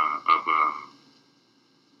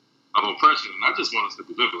of oppression. And I just want us to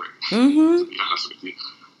be liberated, Mm-hmm. to be honest with you.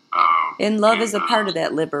 And love is a part of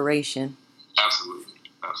that liberation. Absolutely.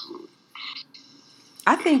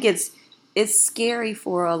 I think it's scary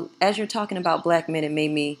as you're talking about black men, it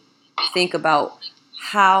made me think about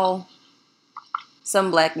how some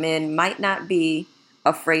black men might not be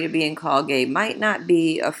afraid of being called gay, might not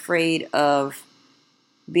be afraid of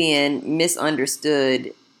being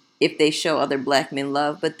misunderstood if they show other black men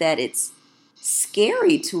love, but that it's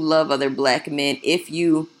scary to love other black men if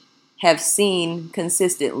you have seen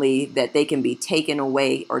consistently that they can be taken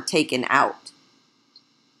away or taken out.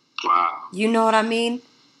 Wow. You know what I mean?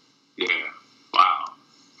 Yeah. Wow.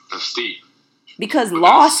 That's deep. Because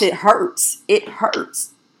loss, it hurts. It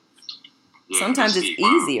hurts. Yeah, sometimes it's deep.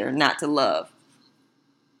 easier not to love.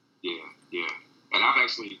 Yeah. And I've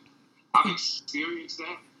experienced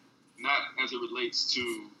that, not as it relates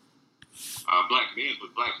to black men,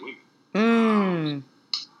 but black women.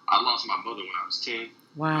 I lost my mother when I was 10.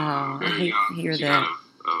 Wow. I Very hate young. to hear She that. had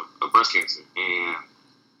a breast cancer. And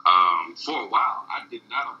for a while, I did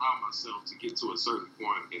not allow myself to get to a certain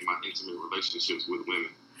point in my intimate relationships with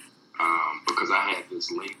women because I had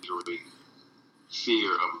this lingering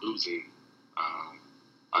fear of losing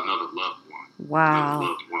another loved one. Wow. Another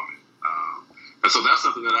loved woman. And so that's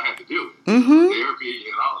something that I had to deal with. Mm-hmm. Therapy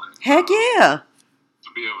and all that. Heck yeah. To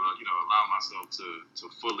be able to, allow myself to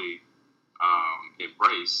fully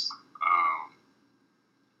embrace,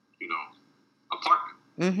 a partner.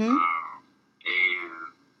 Mm-hmm.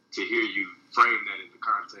 And to hear you frame that in the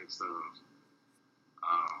context of,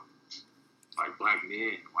 like black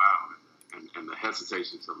men, wow, and the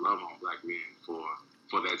hesitation to love on black men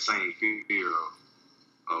for that same fear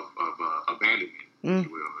of abandonment, if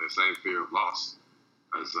you will, that same fear of loss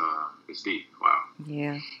is deep. Wow.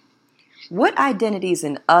 Yeah. What identities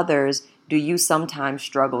in others do you sometimes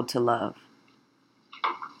struggle to love?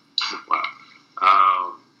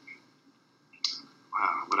 Wow.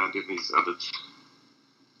 What identities others?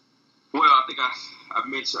 Well, I think I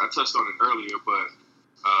touched on it earlier, but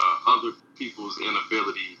other people's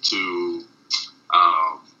inability to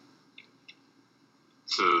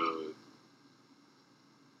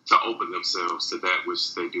open themselves to that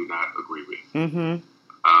which they do not agree with. Mm-hmm.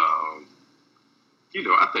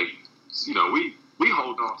 I think we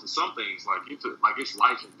hold on to some things like it's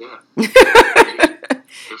life and death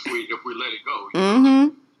if we let it go.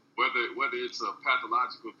 Mm-hmm. Whether it's a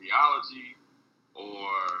pathological theology or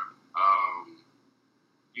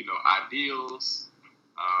ideals,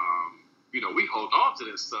 we hold on to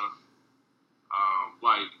this stuff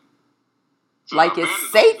like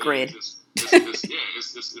it's sacred. It's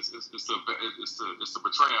to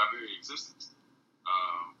betray our very existence.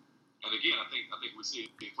 And again, I think we see it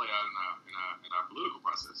play out in our political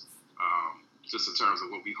process, just in terms of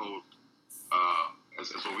what we hold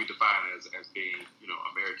as what we define as being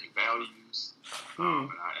American values, and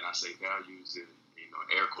I say values in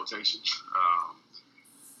air quotations.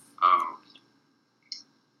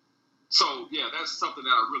 So yeah, that's something that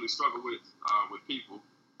I really struggle with people,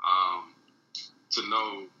 to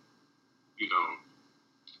know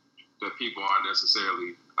that people aren't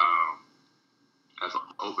necessarily as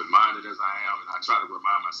open-minded as I am, and I try to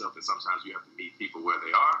remind myself that sometimes you have to meet people where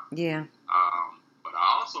they are. Yeah. But I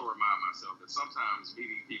also remind myself that sometimes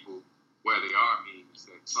meeting people where they are means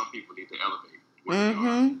that some people need to elevate where they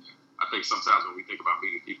are. I think sometimes when we think about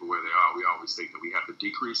meeting people where they are, we always think that we have to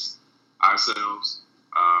decrease ourselves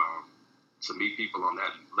to meet people on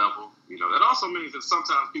that level. You know, that also means that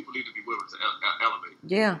sometimes people need to be willing to elevate.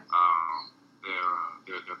 Yeah.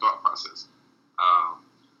 Their thought process.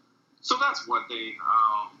 So that's one thing.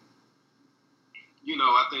 You know,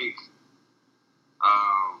 I think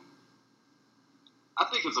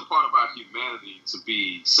it's a part of our humanity to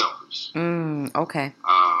be selfish. Okay.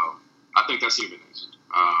 I think that's human nature.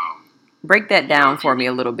 Break that down for me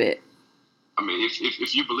a little bit. I mean, if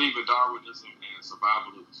you believe in Darwinism and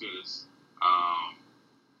survival of the fittest,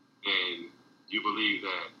 and you believe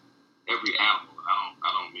that every animal,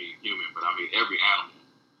 I don't mean human, but I mean every animal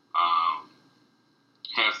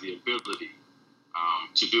has the ability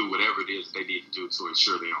to do whatever it is they need to do to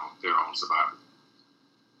ensure their own survival.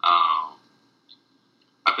 I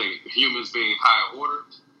think humans being higher order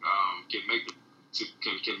can make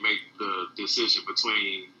the decision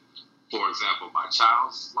between, for example, my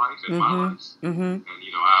child's life and my life. And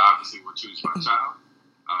you know, I obviously would choose my child,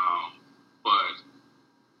 but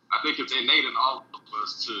I think it's innate in all of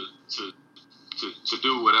us to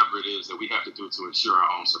do whatever it is that we have to do to ensure our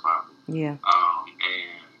own survival. Yeah. And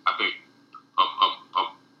I think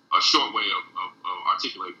a short way of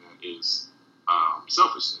articulating that is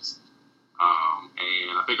selfishness.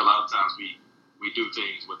 And I think a lot of times we do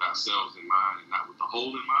things with ourselves in mind and not with the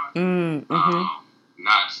whole in mind.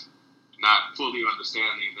 Not fully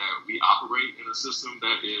understanding that we operate in a system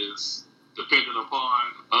that is dependent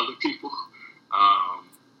upon other people.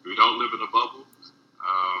 We don't live in a bubble.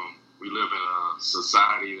 We live in a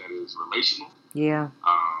society that is relational. Yeah.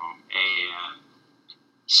 And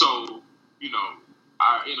so, you know,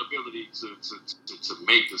 our inability to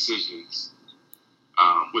make decisions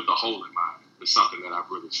with the whole in mind is something that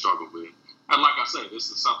I've really struggled with. And like I say, this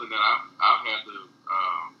is something that I've had to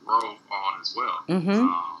grow on as well.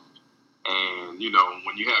 And, you know,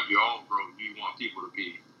 when you have your own growth, you want people to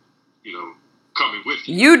be, you know, coming with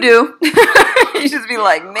you. You do. You just be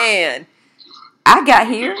like, man, I got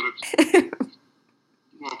here. You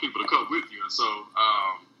want people to come with you. And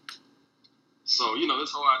so, you know,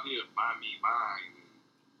 this whole idea of mine,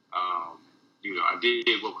 you know, I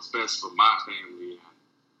did what was best for my family.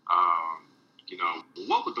 You know,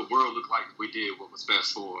 what would the world look like if we did what was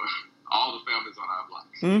best for all the families on our block?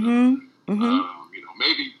 You know,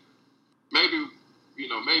 maybe, you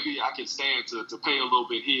know, maybe I can stand to pay a little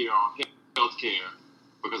bit here on health care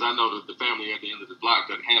because I know that the family at the end of the block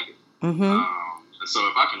doesn't have it. And so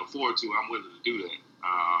if I can afford to, I'm willing to do that.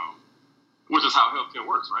 Which is how healthcare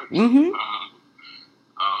works, right?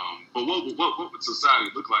 But what would society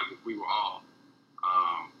look like if we were all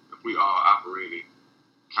operated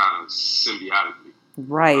kind of symbiotically,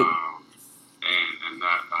 right? And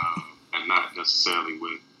not necessarily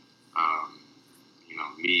with you know,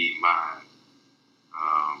 me, mine,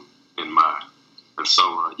 and mine. And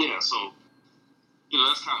so so you know,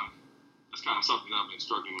 that's kind of something I've been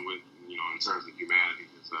struggling with, you know, in terms of humanity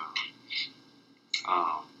is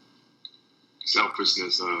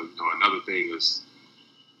selfishness. You know, another thing is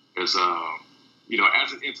you know,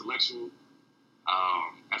 as an intellectual,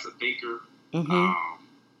 as a thinker,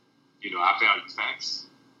 you know, I value facts.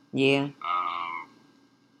 Yeah.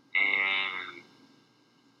 And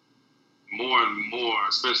more and more,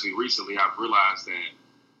 especially recently, I've realized that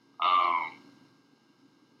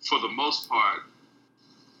for the most part,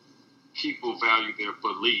 people value their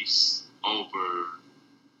beliefs over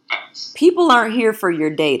facts. People aren't here for your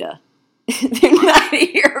data. They're not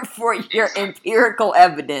here for your empirical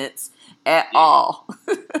evidence at all.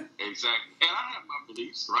 Exactly. And I have my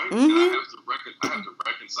beliefs, right? And I have to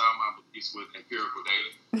reconcile my beliefs with empirical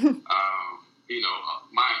data. You know,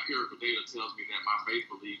 my empirical data tells me that my faith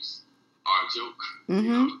beliefs are a joke. You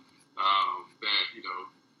know, that, you know,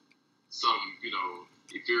 some, you know,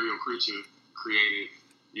 ethereal creature created,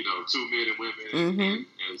 you know, two men and women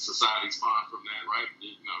and society spawned from that, right?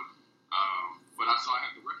 You know, but I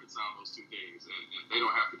have to reconcile those two things, and they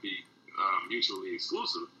don't have to be mutually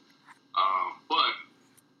exclusive.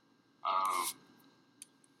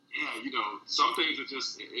 Yeah, you know, some things are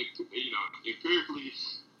just, you know, empirically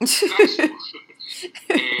factual,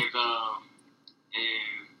 and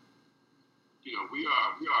you know, we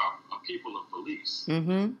are a people of beliefs,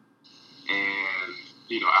 and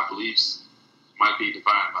you know, our beliefs might be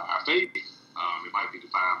defined by our faith. It might be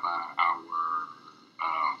defined by our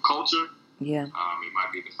culture. Yeah. It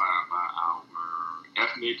might be defined by our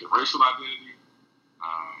ethnic and racial identity.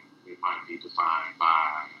 It might be defined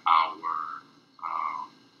by our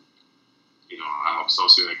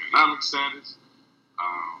socioeconomic status.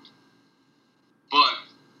 But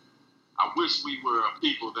I wish we were a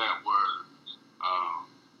people that were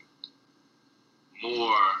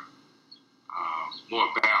more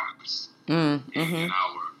balanced in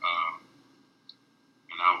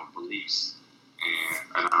our beliefs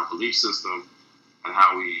and our belief system and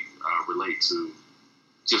how we relate to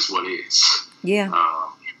just what is. Yeah.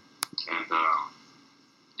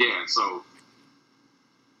 So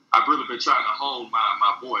I've really been trying to hone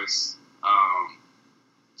my voice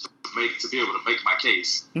to be able to make my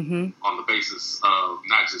case on the basis of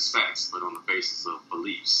not just facts, but on the basis of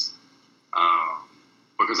beliefs.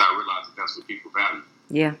 Because I realize that that's what people value.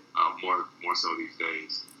 Yeah. More so these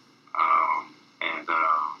days.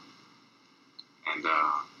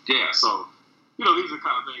 So these are the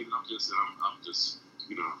kind of things that I'm just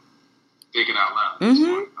thinking out loud at this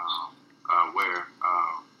point,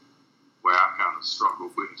 where I've kind of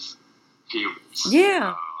struggled with humans.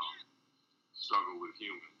 Yeah. Struggle with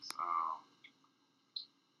humans.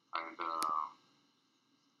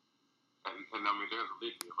 And I mean, there's a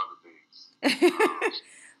litany of other things.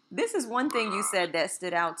 This is one thing you said that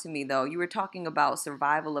stood out to me, though. You were talking about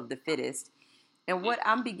survival of the fittest. And what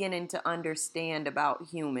I'm beginning to understand about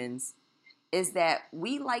humans is that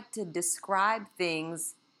we like to describe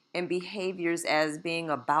things and behaviors as being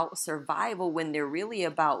about survival when they're really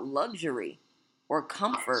about luxury or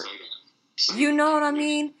comfort. You know what I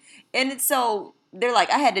mean? And so they're like,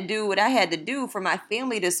 I had to do what I had to do for my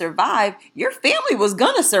family to survive. Your family was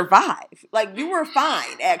going to survive. Like, you were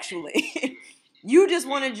fine, actually. You just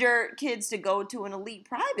wanted your kids to go to an elite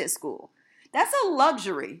private school. That's a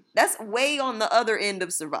luxury. That's way on the other end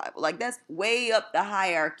of survival. Like, that's way up the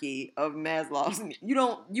hierarchy of Maslow's.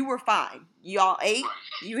 You were fine. Y'all ate.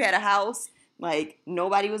 You had a house. Like,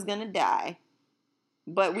 nobody was going to die.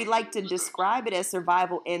 But we like to describe it as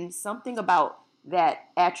survival, and something about that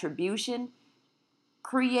attribution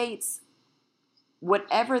creates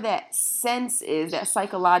whatever that sense is, that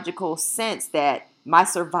psychological sense that my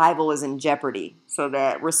survival is in jeopardy. So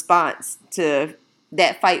that response to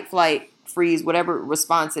that fight, flight, freeze, whatever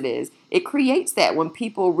response it is, it creates that when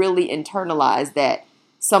people really internalize that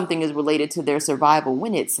something is related to their survival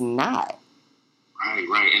when it's not.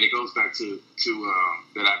 Right. And it goes back to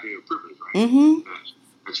that idea of privilege, right? Mm-hmm.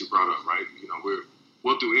 That you brought up, right?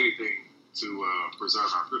 We'll do anything to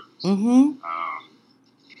preserve our privilege. Mm-hmm.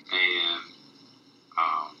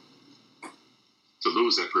 To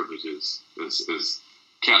lose that privilege is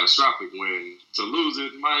catastrophic. When to lose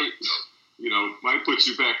it might put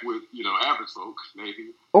you back with average folk,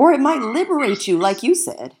 maybe. Or it might liberate you, like you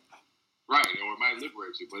said. Right, or it might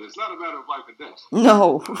liberate you, but it's not a matter of life and death.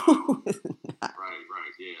 No.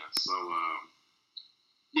 Right, yeah.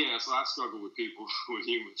 So I struggle with people, with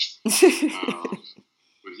humans,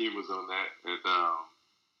 on that, and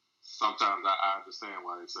sometimes I understand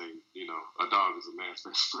why they say, a dog is a man's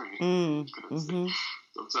best friend.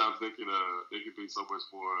 Sometimes they can be so much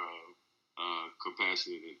more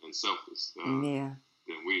compassionate and selfless than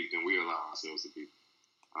we allow ourselves to be.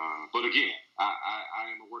 But again, I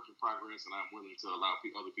am a work in progress, and I'm willing to allow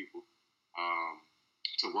other people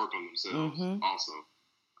to work on themselves also.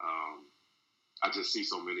 I just see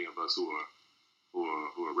so many of us who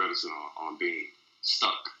are reticent on being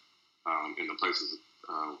stuck in the places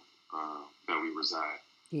that we reside,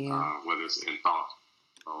 whether it's in thought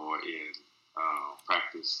or in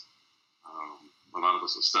practice. A lot of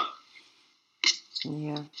us are stuck.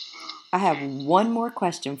 Yeah. I have one more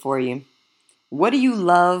question for you. What do you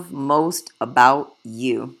love most about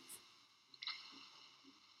you?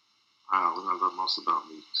 What do I love most about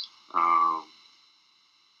me?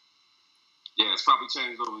 It's probably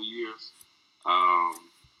changed over the years.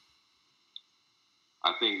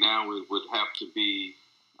 I think now it would have to be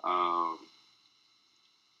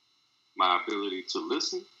my ability to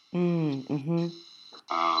listen. Mm-hmm.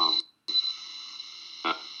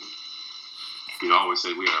 I always say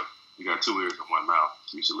you got 2 ears and 1 mouth.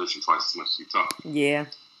 You should listen twice as much as you talk. Yeah.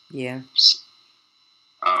 And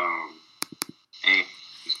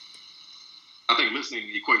I think listening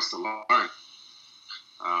equates to learning.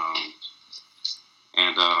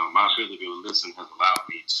 My ability to listen has allowed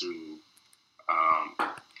me to,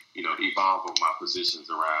 evolve on my positions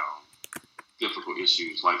around difficult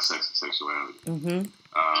issues like sex and sexuality. Mm-hmm.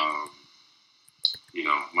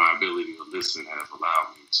 My ability to listen has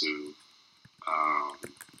allowed me to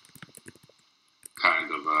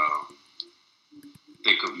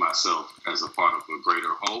think of myself as a part of a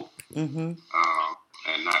greater whole, and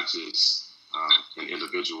not just an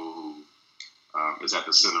individual who is at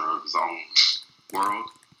the center of his own world.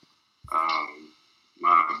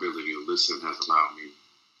 My ability to listen has allowed me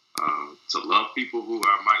to love people who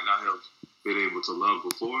I might not have been able to love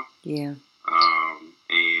before. Yeah.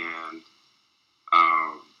 And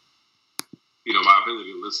my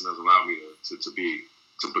ability to listen has allowed me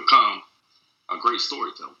to become a great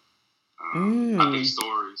storyteller. I think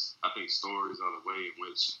stories are the way in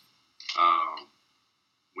which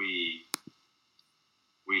we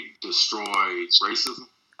destroy racism.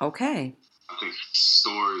 Okay. I think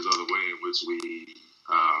stories are the way in which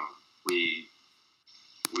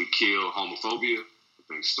we kill homophobia. I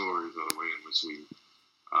think stories are the way in which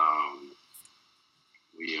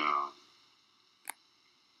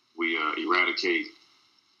we eradicate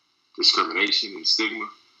discrimination and stigma.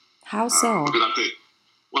 How so? Because I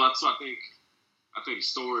think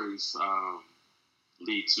stories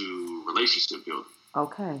lead to relationship building.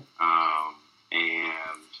 Okay.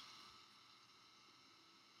 And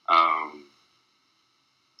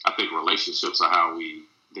I think relationships are how we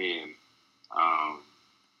then,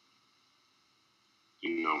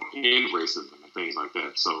 end racism and things like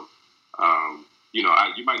that. So, you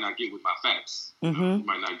might not get with my facts. Mm-hmm. You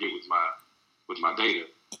might not get with my data.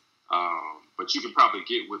 But you can probably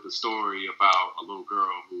get with the story about a little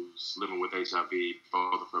girl who's living with HIV.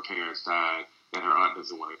 Both of her parents died, and her aunt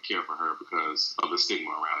doesn't want to care for her because of the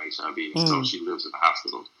stigma around HIV. And so she lives in the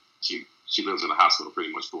hospital. She lives in the hospital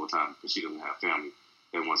pretty much full time because she doesn't have family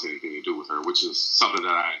that wants anything to do with her, which is something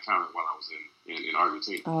that I encountered while I was in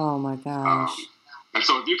Argentina. Oh my gosh. And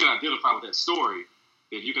so if you can identify with that story,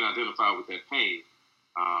 then you can identify with that pain.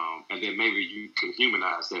 And then maybe you can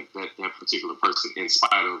humanize that particular person in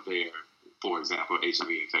spite of their, for example, HIV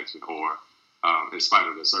infection or in spite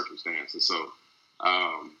of their circumstances. So,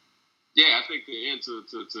 I think the end to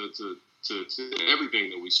everything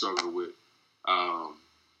that we struggle with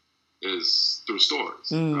is through stories.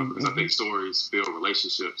 Because I think stories build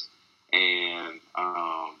relationships, and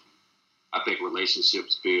I think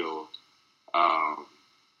relationships build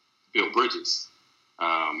bridges.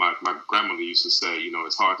 My grandmother used to say,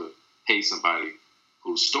 it's hard to hate somebody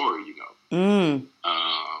whose story you know.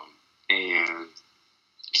 And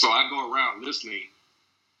so I go around listening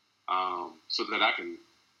so that I can,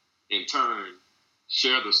 in turn,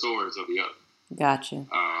 share the stories of the other. Gotcha.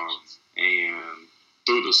 And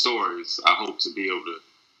through the stories, I hope to be able to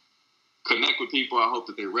connect with people. I hope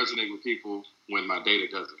that they resonate with people when my data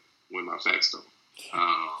doesn't, when my facts don't.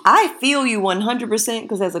 I feel you 100%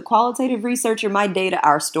 because as a qualitative researcher, my data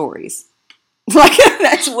are stories. Like,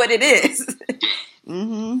 that's what it is.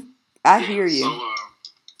 I hear you. So,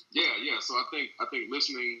 So I think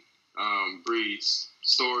listening breeds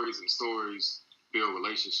stories, and stories build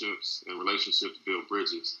relationships, and relationships build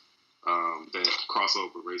bridges that cross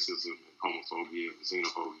over racism and homophobia and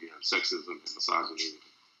xenophobia and sexism and misogyny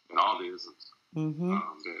and all the isms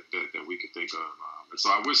that we could think of. And so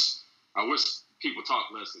I wish people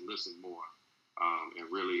talk less and listen more,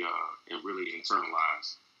 and really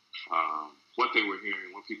internalize what they were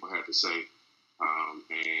hearing, what people had to say,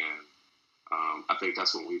 and I think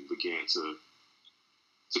that's when we began to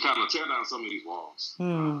kind of tear down some of these walls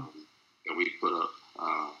that we put up,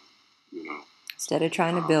 instead of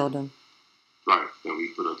trying to build them. Right, that we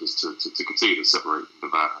put up just to continue to separate and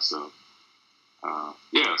divide ourselves.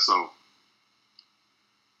 So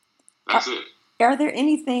that's it. Are there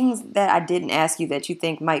any things that I didn't ask you that you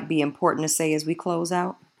think might be important to say as we close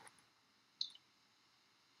out?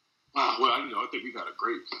 I think we've had a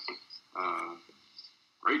great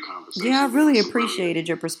conversation. Yeah, I really appreciated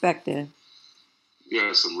your perspective.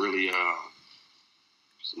 Yeah, some really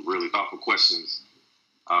thoughtful questions.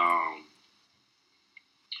 I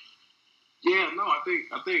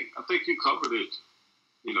think you covered it.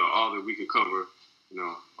 All that we could cover.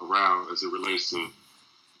 Around as it relates to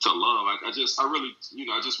love. I just really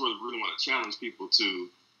want to challenge people to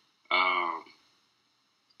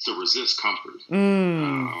resist comfort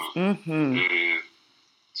and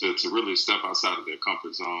to really step outside of their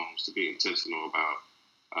comfort zones, to be intentional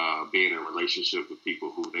about being in a relationship with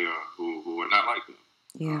people who they are who are not like them.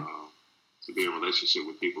 Yeah. To be in a relationship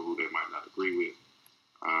with people who they might not agree with.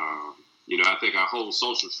 I think our whole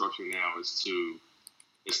social structure now is to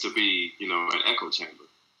be an echo chamber.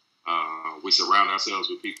 We surround ourselves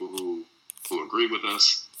with people who agree with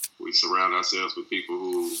us. We surround ourselves with people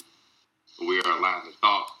who we are aligned in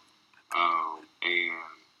thought. And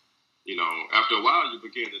after a while, you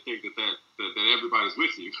begin to think that everybody's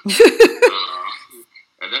with you,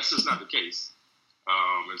 and that's just not the case.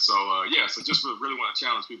 So just really want to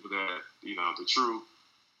challenge people that the true,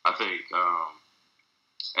 I think,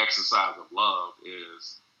 exercise of love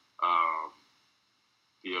is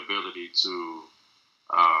the ability to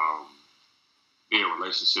be share a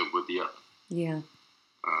relationship with the other. Yeah.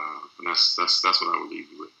 And that's what I would leave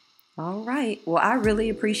you with. All right. Well, I really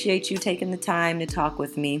appreciate you taking the time to talk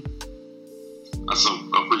with me.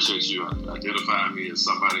 I appreciate you identifying me as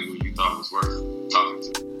somebody who you thought was worth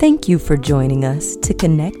talking to. Thank you for joining us. To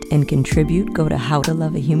connect and contribute, go to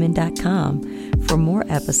howtoloveahuman.com. For more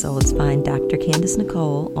episodes, find Dr. Candace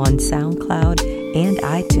Nicole on SoundCloud and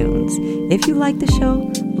iTunes. If you like the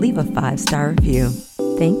show, leave a 5-star review.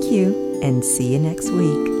 Thank you, and see you next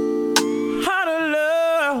week. How to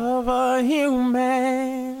love a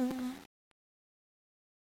human.